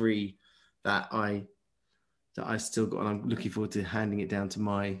F3 that I still got, and I'm looking forward to handing it down to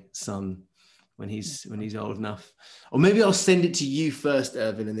my son when he's old enough. Or maybe I'll send it to you first,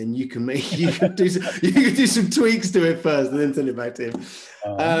 Irvin, and then you can do some tweaks to it first, and then send it back to him.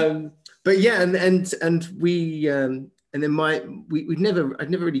 But yeah, and we and then I'd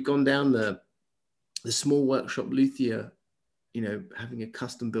never really gone down the small workshop luthier, having a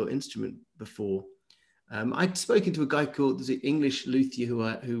custom built instrument before. I'd spoken to a guy called, there's an English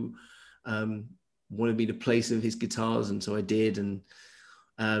luthier who wanted me to play some of his guitars, and so I did.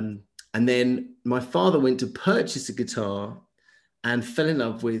 And then my father went to purchase a guitar and fell in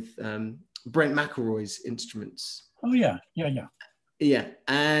love with Brent McElroy's instruments. Oh yeah. Yeah,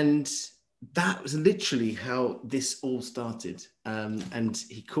 and that was literally how this all started. And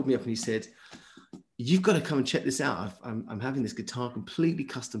he called me up and he said, "You've got to come and check this out. I'm having this guitar completely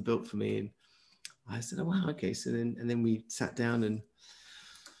custom built for me." And I said, "Oh wow, okay." So then we sat down, and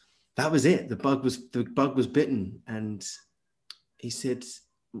that was it. The bug was bitten, and he said,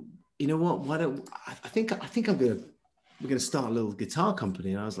 "You know what? Why don't I think I'm gonna we're going to start a little guitar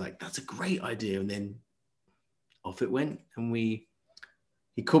company. And I was like, that's a great idea. And then off it went. And he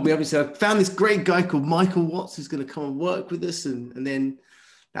called me up and said, I found this great guy called Michael Watts who's going to come and work with us. And then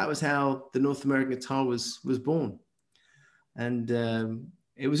that was how the North American Guitar was born. And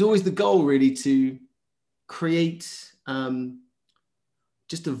it was always the goal, really, to create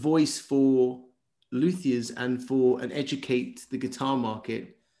just a voice for luthiers and educate the guitar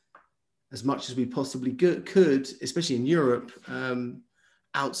market as much as we possibly could, especially in Europe,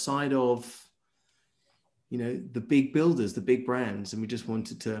 outside of, the big builders, the big brands. And we just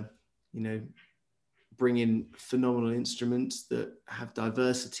wanted to, bring in phenomenal instruments that have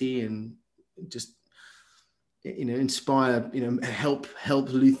diversity and just, inspire, help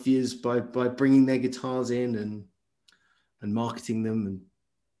luthiers by bringing their guitars in and marketing them and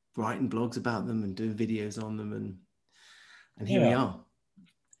writing blogs about them and doing videos on them. And here we are.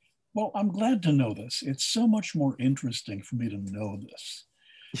 Well, I'm glad to know this. It's so much more interesting for me to know this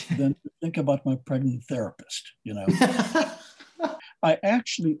than to think about my pregnant therapist, I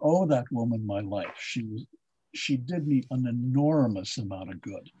actually owe that woman my life. She did me an enormous amount of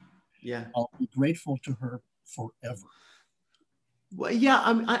good. Yeah. I'll be grateful to her forever. Well, yeah,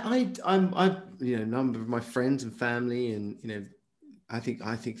 I'm a number of my friends and family, and I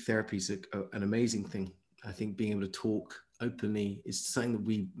think therapy is an amazing thing. I think being able to talk openly is something that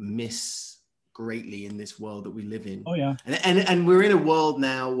we miss greatly in this world that we live in. Oh yeah. And we're in a world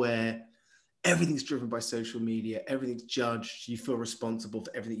now where everything's driven by social media, everything's judged. You feel responsible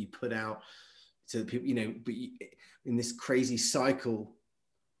for everything you put out to people, but in this crazy cycle,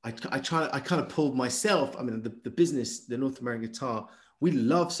 I kind of pulled myself. I mean, the business, the North American Guitar, we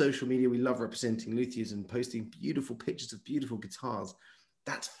love social media. We love representing luthiers and posting beautiful pictures of beautiful guitars.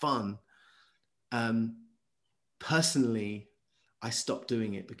 That's fun. Personally, I stopped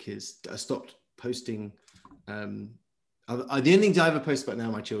doing it because I stopped posting. The only things I ever post about now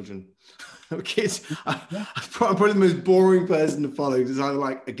are my children. Kids. I'm probably the most boring person to follow. It's either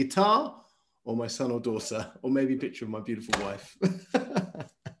like a guitar or my son or daughter, or maybe a picture of my beautiful wife.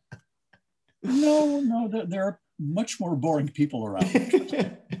 No, there are much more boring people around.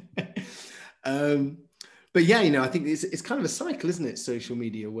 But yeah, I think it's kind of a cycle, isn't it? Social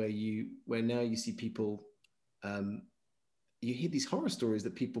media, where now you see people, you hear these horror stories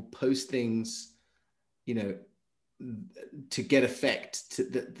that people post things, to get effect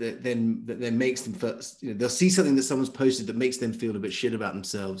that then makes them first, they'll see something that someone's posted that makes them feel a bit shit about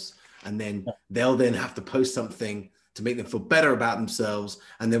themselves, and then they'll then have to post something to make them feel better about themselves,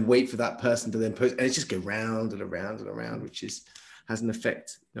 and then wait for that person to then post, and it just go round and around and around, which has an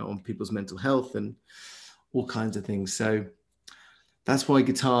effect on people's mental health and all kinds of things. So that's why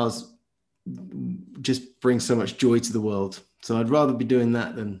guitars just bring so much joy to the world. So I'd rather be doing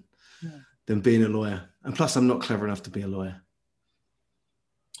that than being a lawyer. And plus, I'm not clever enough to be a lawyer.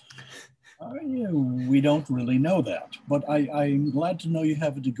 We don't really know that, but I'm glad to know you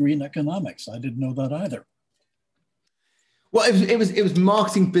have a degree in economics. I didn't know that either. Well, it was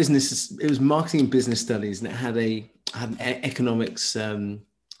marketing business. It was marketing and business studies, and it had an economics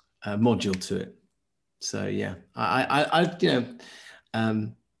module to it. So yeah, I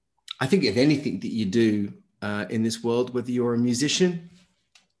think if anything that you do in this world, whether you're a musician,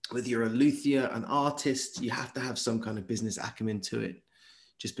 whether you're a luthier, an artist, you have to have some kind of business acumen to it,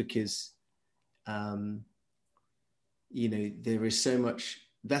 just because, there is so much.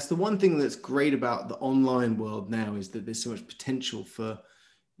 That's the one thing that's great about the online world now, is that there's so much potential for,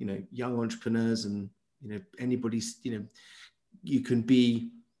 young entrepreneurs and, anybody's, you can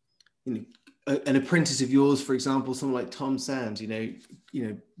be, an apprentice of yours, for example, someone like Tom Sands, he's a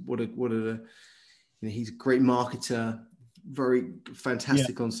great marketer, very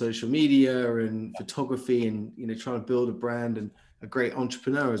fantastic on social media and photography, and trying to build a brand, and a great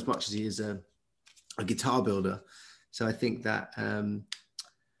entrepreneur as much as he is a guitar builder. So I think that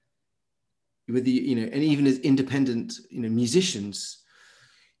with the and even as independent musicians,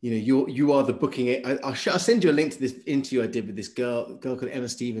 you are the booking. I'll send you a link to this interview I did with this girl called Emma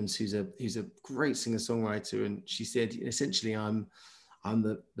Stevens, who's a great singer songwriter, and she said essentially I'm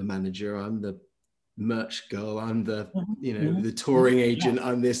the manager, I'm the merch girl, I'm the the touring agent,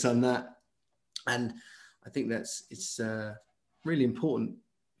 I'm this, I'm that. And I think it's really important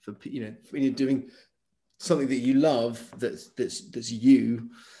for when you're doing something that you love, that's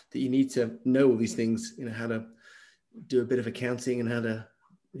you, that you need to know all these things, how to do a bit of accounting and how to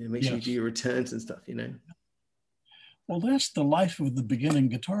make sure you do your returns and stuff. Well, that's the life of the beginning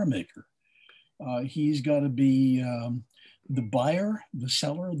guitar maker. He's got to be the buyer, the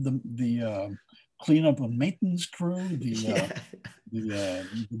seller, the clean up and maintenance crew, Yeah.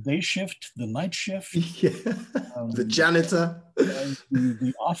 the day shift, the night shift, Yeah. The janitor.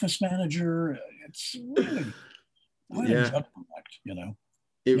 the office manager. It's really quite a Yeah. juggling act, you know.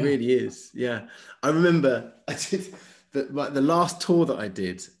 It Yeah. really is. Yeah. I remember I did the last tour that I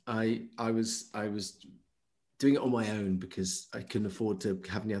did, I was doing it on my own because I couldn't afford to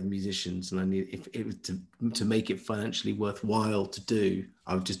have any other musicians, and I knew if it was to make it financially worthwhile to do,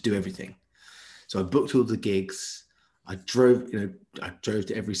 I would just do everything. So I booked all the gigs. I drove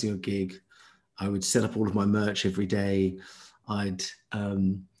to every single gig. I would set up all of my merch every day. I'd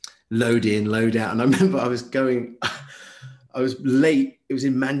load in, load out. And I remember I was late. It was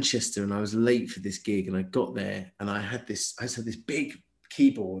in Manchester and I was late for this gig, and I got there and I just had this big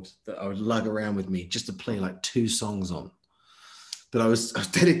keyboard that I would lug around with me just to play like 2 songs on. But I was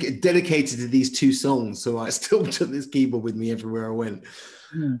dedicated to these 2 songs. So I still took this keyboard with me everywhere I went.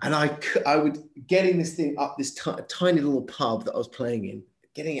 Mm. And I would getting this thing up this tiny little pub that I was playing in,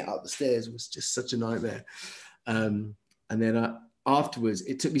 getting it up the stairs was just such a nightmare. And then afterwards,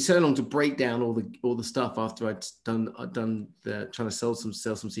 it took me so long to break down all the stuff after I'd done trying to sell some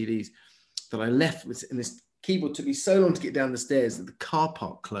CDs that I left with, and this keyboard took me so long to get down the stairs that the car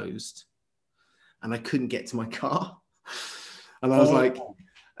park closed and I couldn't get to my car. And I was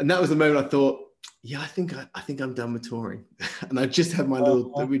and that was the moment I thought, yeah, I think I'm done with touring. And I just had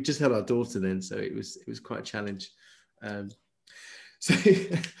we just had our daughter then. So it was quite a challenge. So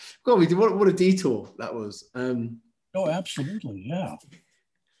God, what a detour that was. Oh, absolutely. Yeah.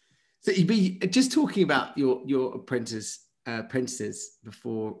 So you'd be just talking about your apprentices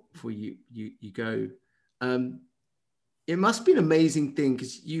before you go. It must be an amazing thing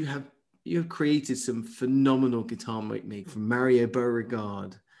because you have created some phenomenal guitar making from Mario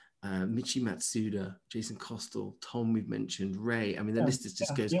Beauregard, Michi Matsuda, Jason Costal, Tom we've mentioned, Ray. I mean, the list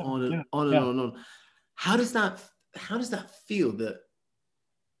just goes on and on. How does that feel that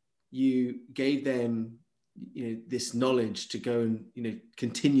you gave them, this knowledge to go and,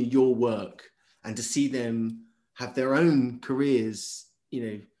 continue your work and to see them have their own careers,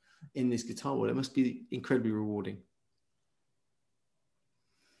 in this guitar world? It must be incredibly rewarding.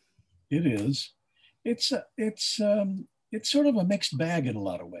 It is. It's sort of a mixed bag in a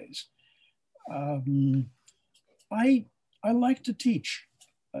lot of ways. I like to teach.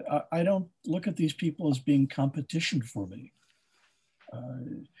 I don't look at these people as being competition for me.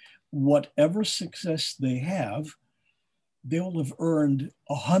 Whatever success they have, they will have earned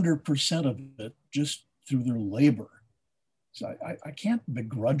 100% of it just through their labor. So I can't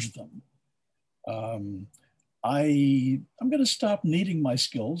begrudge them. I'm going to stop needing my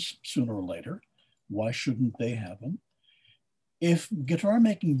skills sooner or later. Why shouldn't they have them? If guitar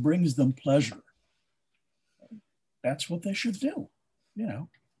making brings them pleasure, that's what they should do.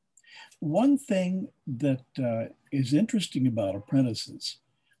 One thing that is interesting about apprentices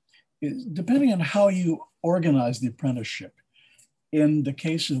is, depending on how you organize the apprenticeship, in the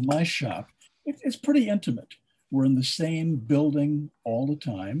case of my shop, it's pretty intimate. We're in the same building all the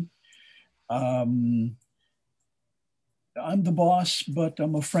time. I'm the boss, but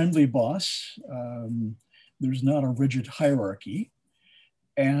I'm a friendly boss. There's not a rigid hierarchy.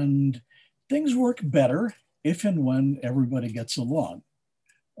 And things work better if and when everybody gets along.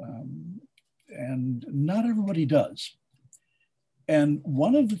 And not everybody does. And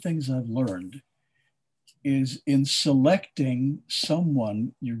one of the things I've learned is in selecting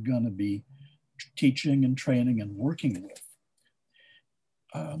someone you're going to be teaching and training and working with,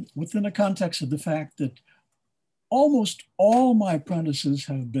 within the context of the fact that almost all my apprentices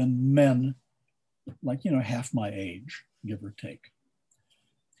have been men, like, half my age, give or take.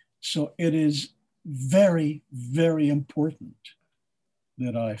 So it is very, very important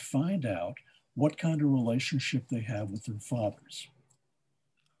that I find out what kind of relationship they have with their fathers,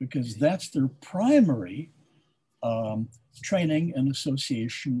 because that's their primary training and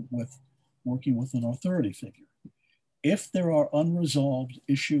association with working with an authority figure. If there are unresolved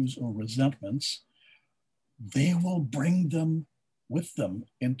issues or resentments, they will bring them with them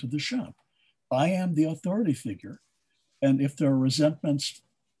into the shop. I am the authority figure. And if there are resentments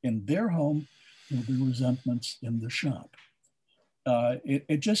in their home, there'll be resentments in the shop.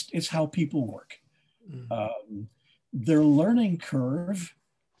 It's how people work. Their learning curve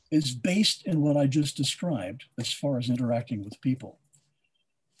is based in what I just described as far as interacting with people.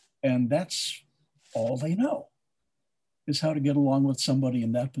 And that's all they know, is how to get along with somebody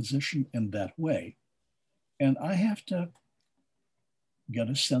in that position in that way. And I have to get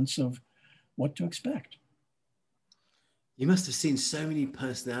a sense of what to expect. You must have seen so many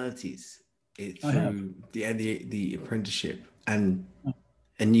personalities through the apprenticeship, and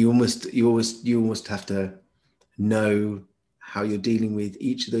and you almost have to know how you're dealing with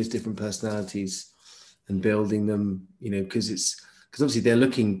each of those different personalities and building them, because obviously they're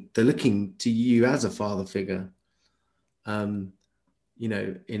looking to you as a father figure, in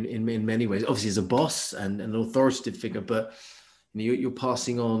many ways, obviously as a boss and an authoritative figure, but you're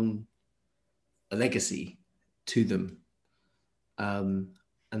passing on a legacy to them. And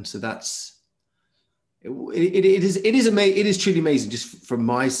so that's, it is truly amazing, just from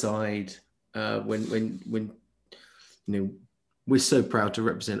my side, when we're so proud to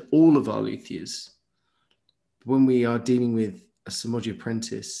represent all of our luthiers. When we are dealing with a Somodji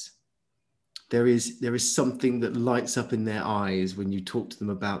apprentice, there is something that lights up in their eyes when you talk to them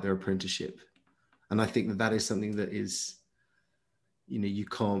about their apprenticeship. And I think that is something that is, you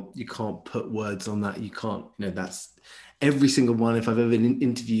can't put words on that. You can't, that's every single one. If I've ever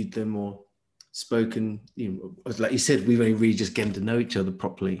interviewed them or spoken, like you said, we've only really just getting to know each other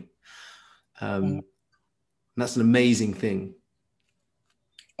properly. And that's an amazing thing.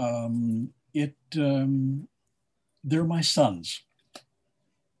 They're my sons.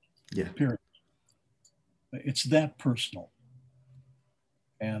 Yeah. Period. It's that personal.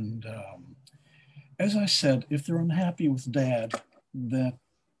 And as I said, if they're unhappy with Dad, that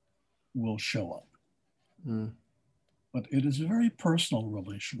will show up. But it is a very personal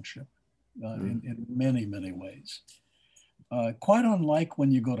relationship in many, many ways. Quite unlike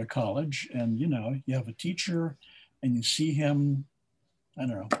when you go to college and, you have a teacher and you see him,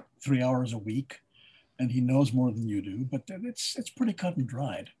 3 hours a week, and he knows more than you do, but it's pretty cut and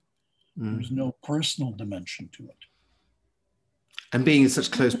dried. There's no personal dimension to it. And being in such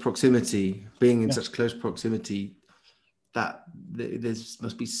close proximity, that there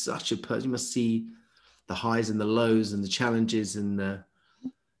must be such a person. You must see the highs and the lows and the challenges and the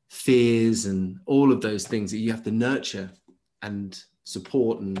fears and all of those things that you have to nurture and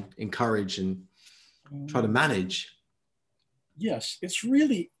support and encourage and try to manage. Yes, it's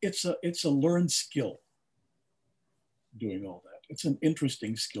a learned skill, doing all that. It's an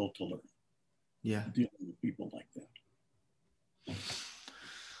interesting skill to learn. Yeah. Dealing with people like that.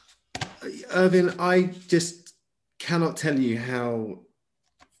 Irvin, I just cannot tell you how,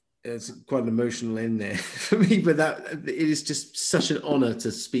 it's quite an emotional end there for me, but it is just such an honor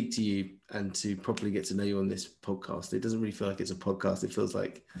to speak to you and to properly get to know you on this podcast. It doesn't really feel like it's a podcast. It feels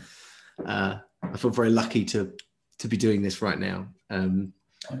like I feel very lucky to be doing this right now. Thank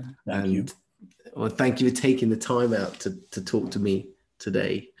you. Well, thank you for taking the time out to talk to me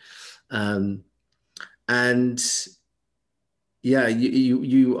today. And yeah,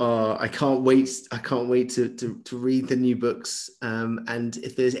 you are, I can't wait to read the new books. And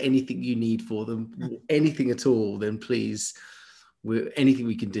if there's anything you need for them, anything at all, then please, anything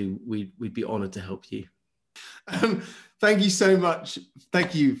we can do, we'd be honored to help you. Thank you so much.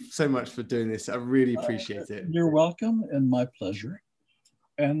 Thank you so much for doing this. I really appreciate it. You're welcome, and my pleasure.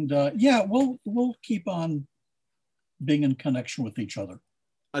 And yeah, we'll keep on being in connection with each other.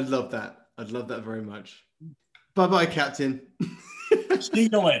 I'd love that. I'd love that very much. Bye-bye, Captain. See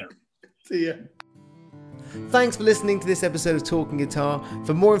you later. See ya. Thanks for listening to this episode of Talking Guitar.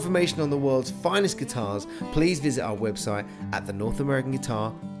 For more information on the world's finest guitars, please visit our website at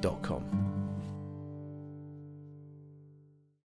thenorthamericanguitar.com.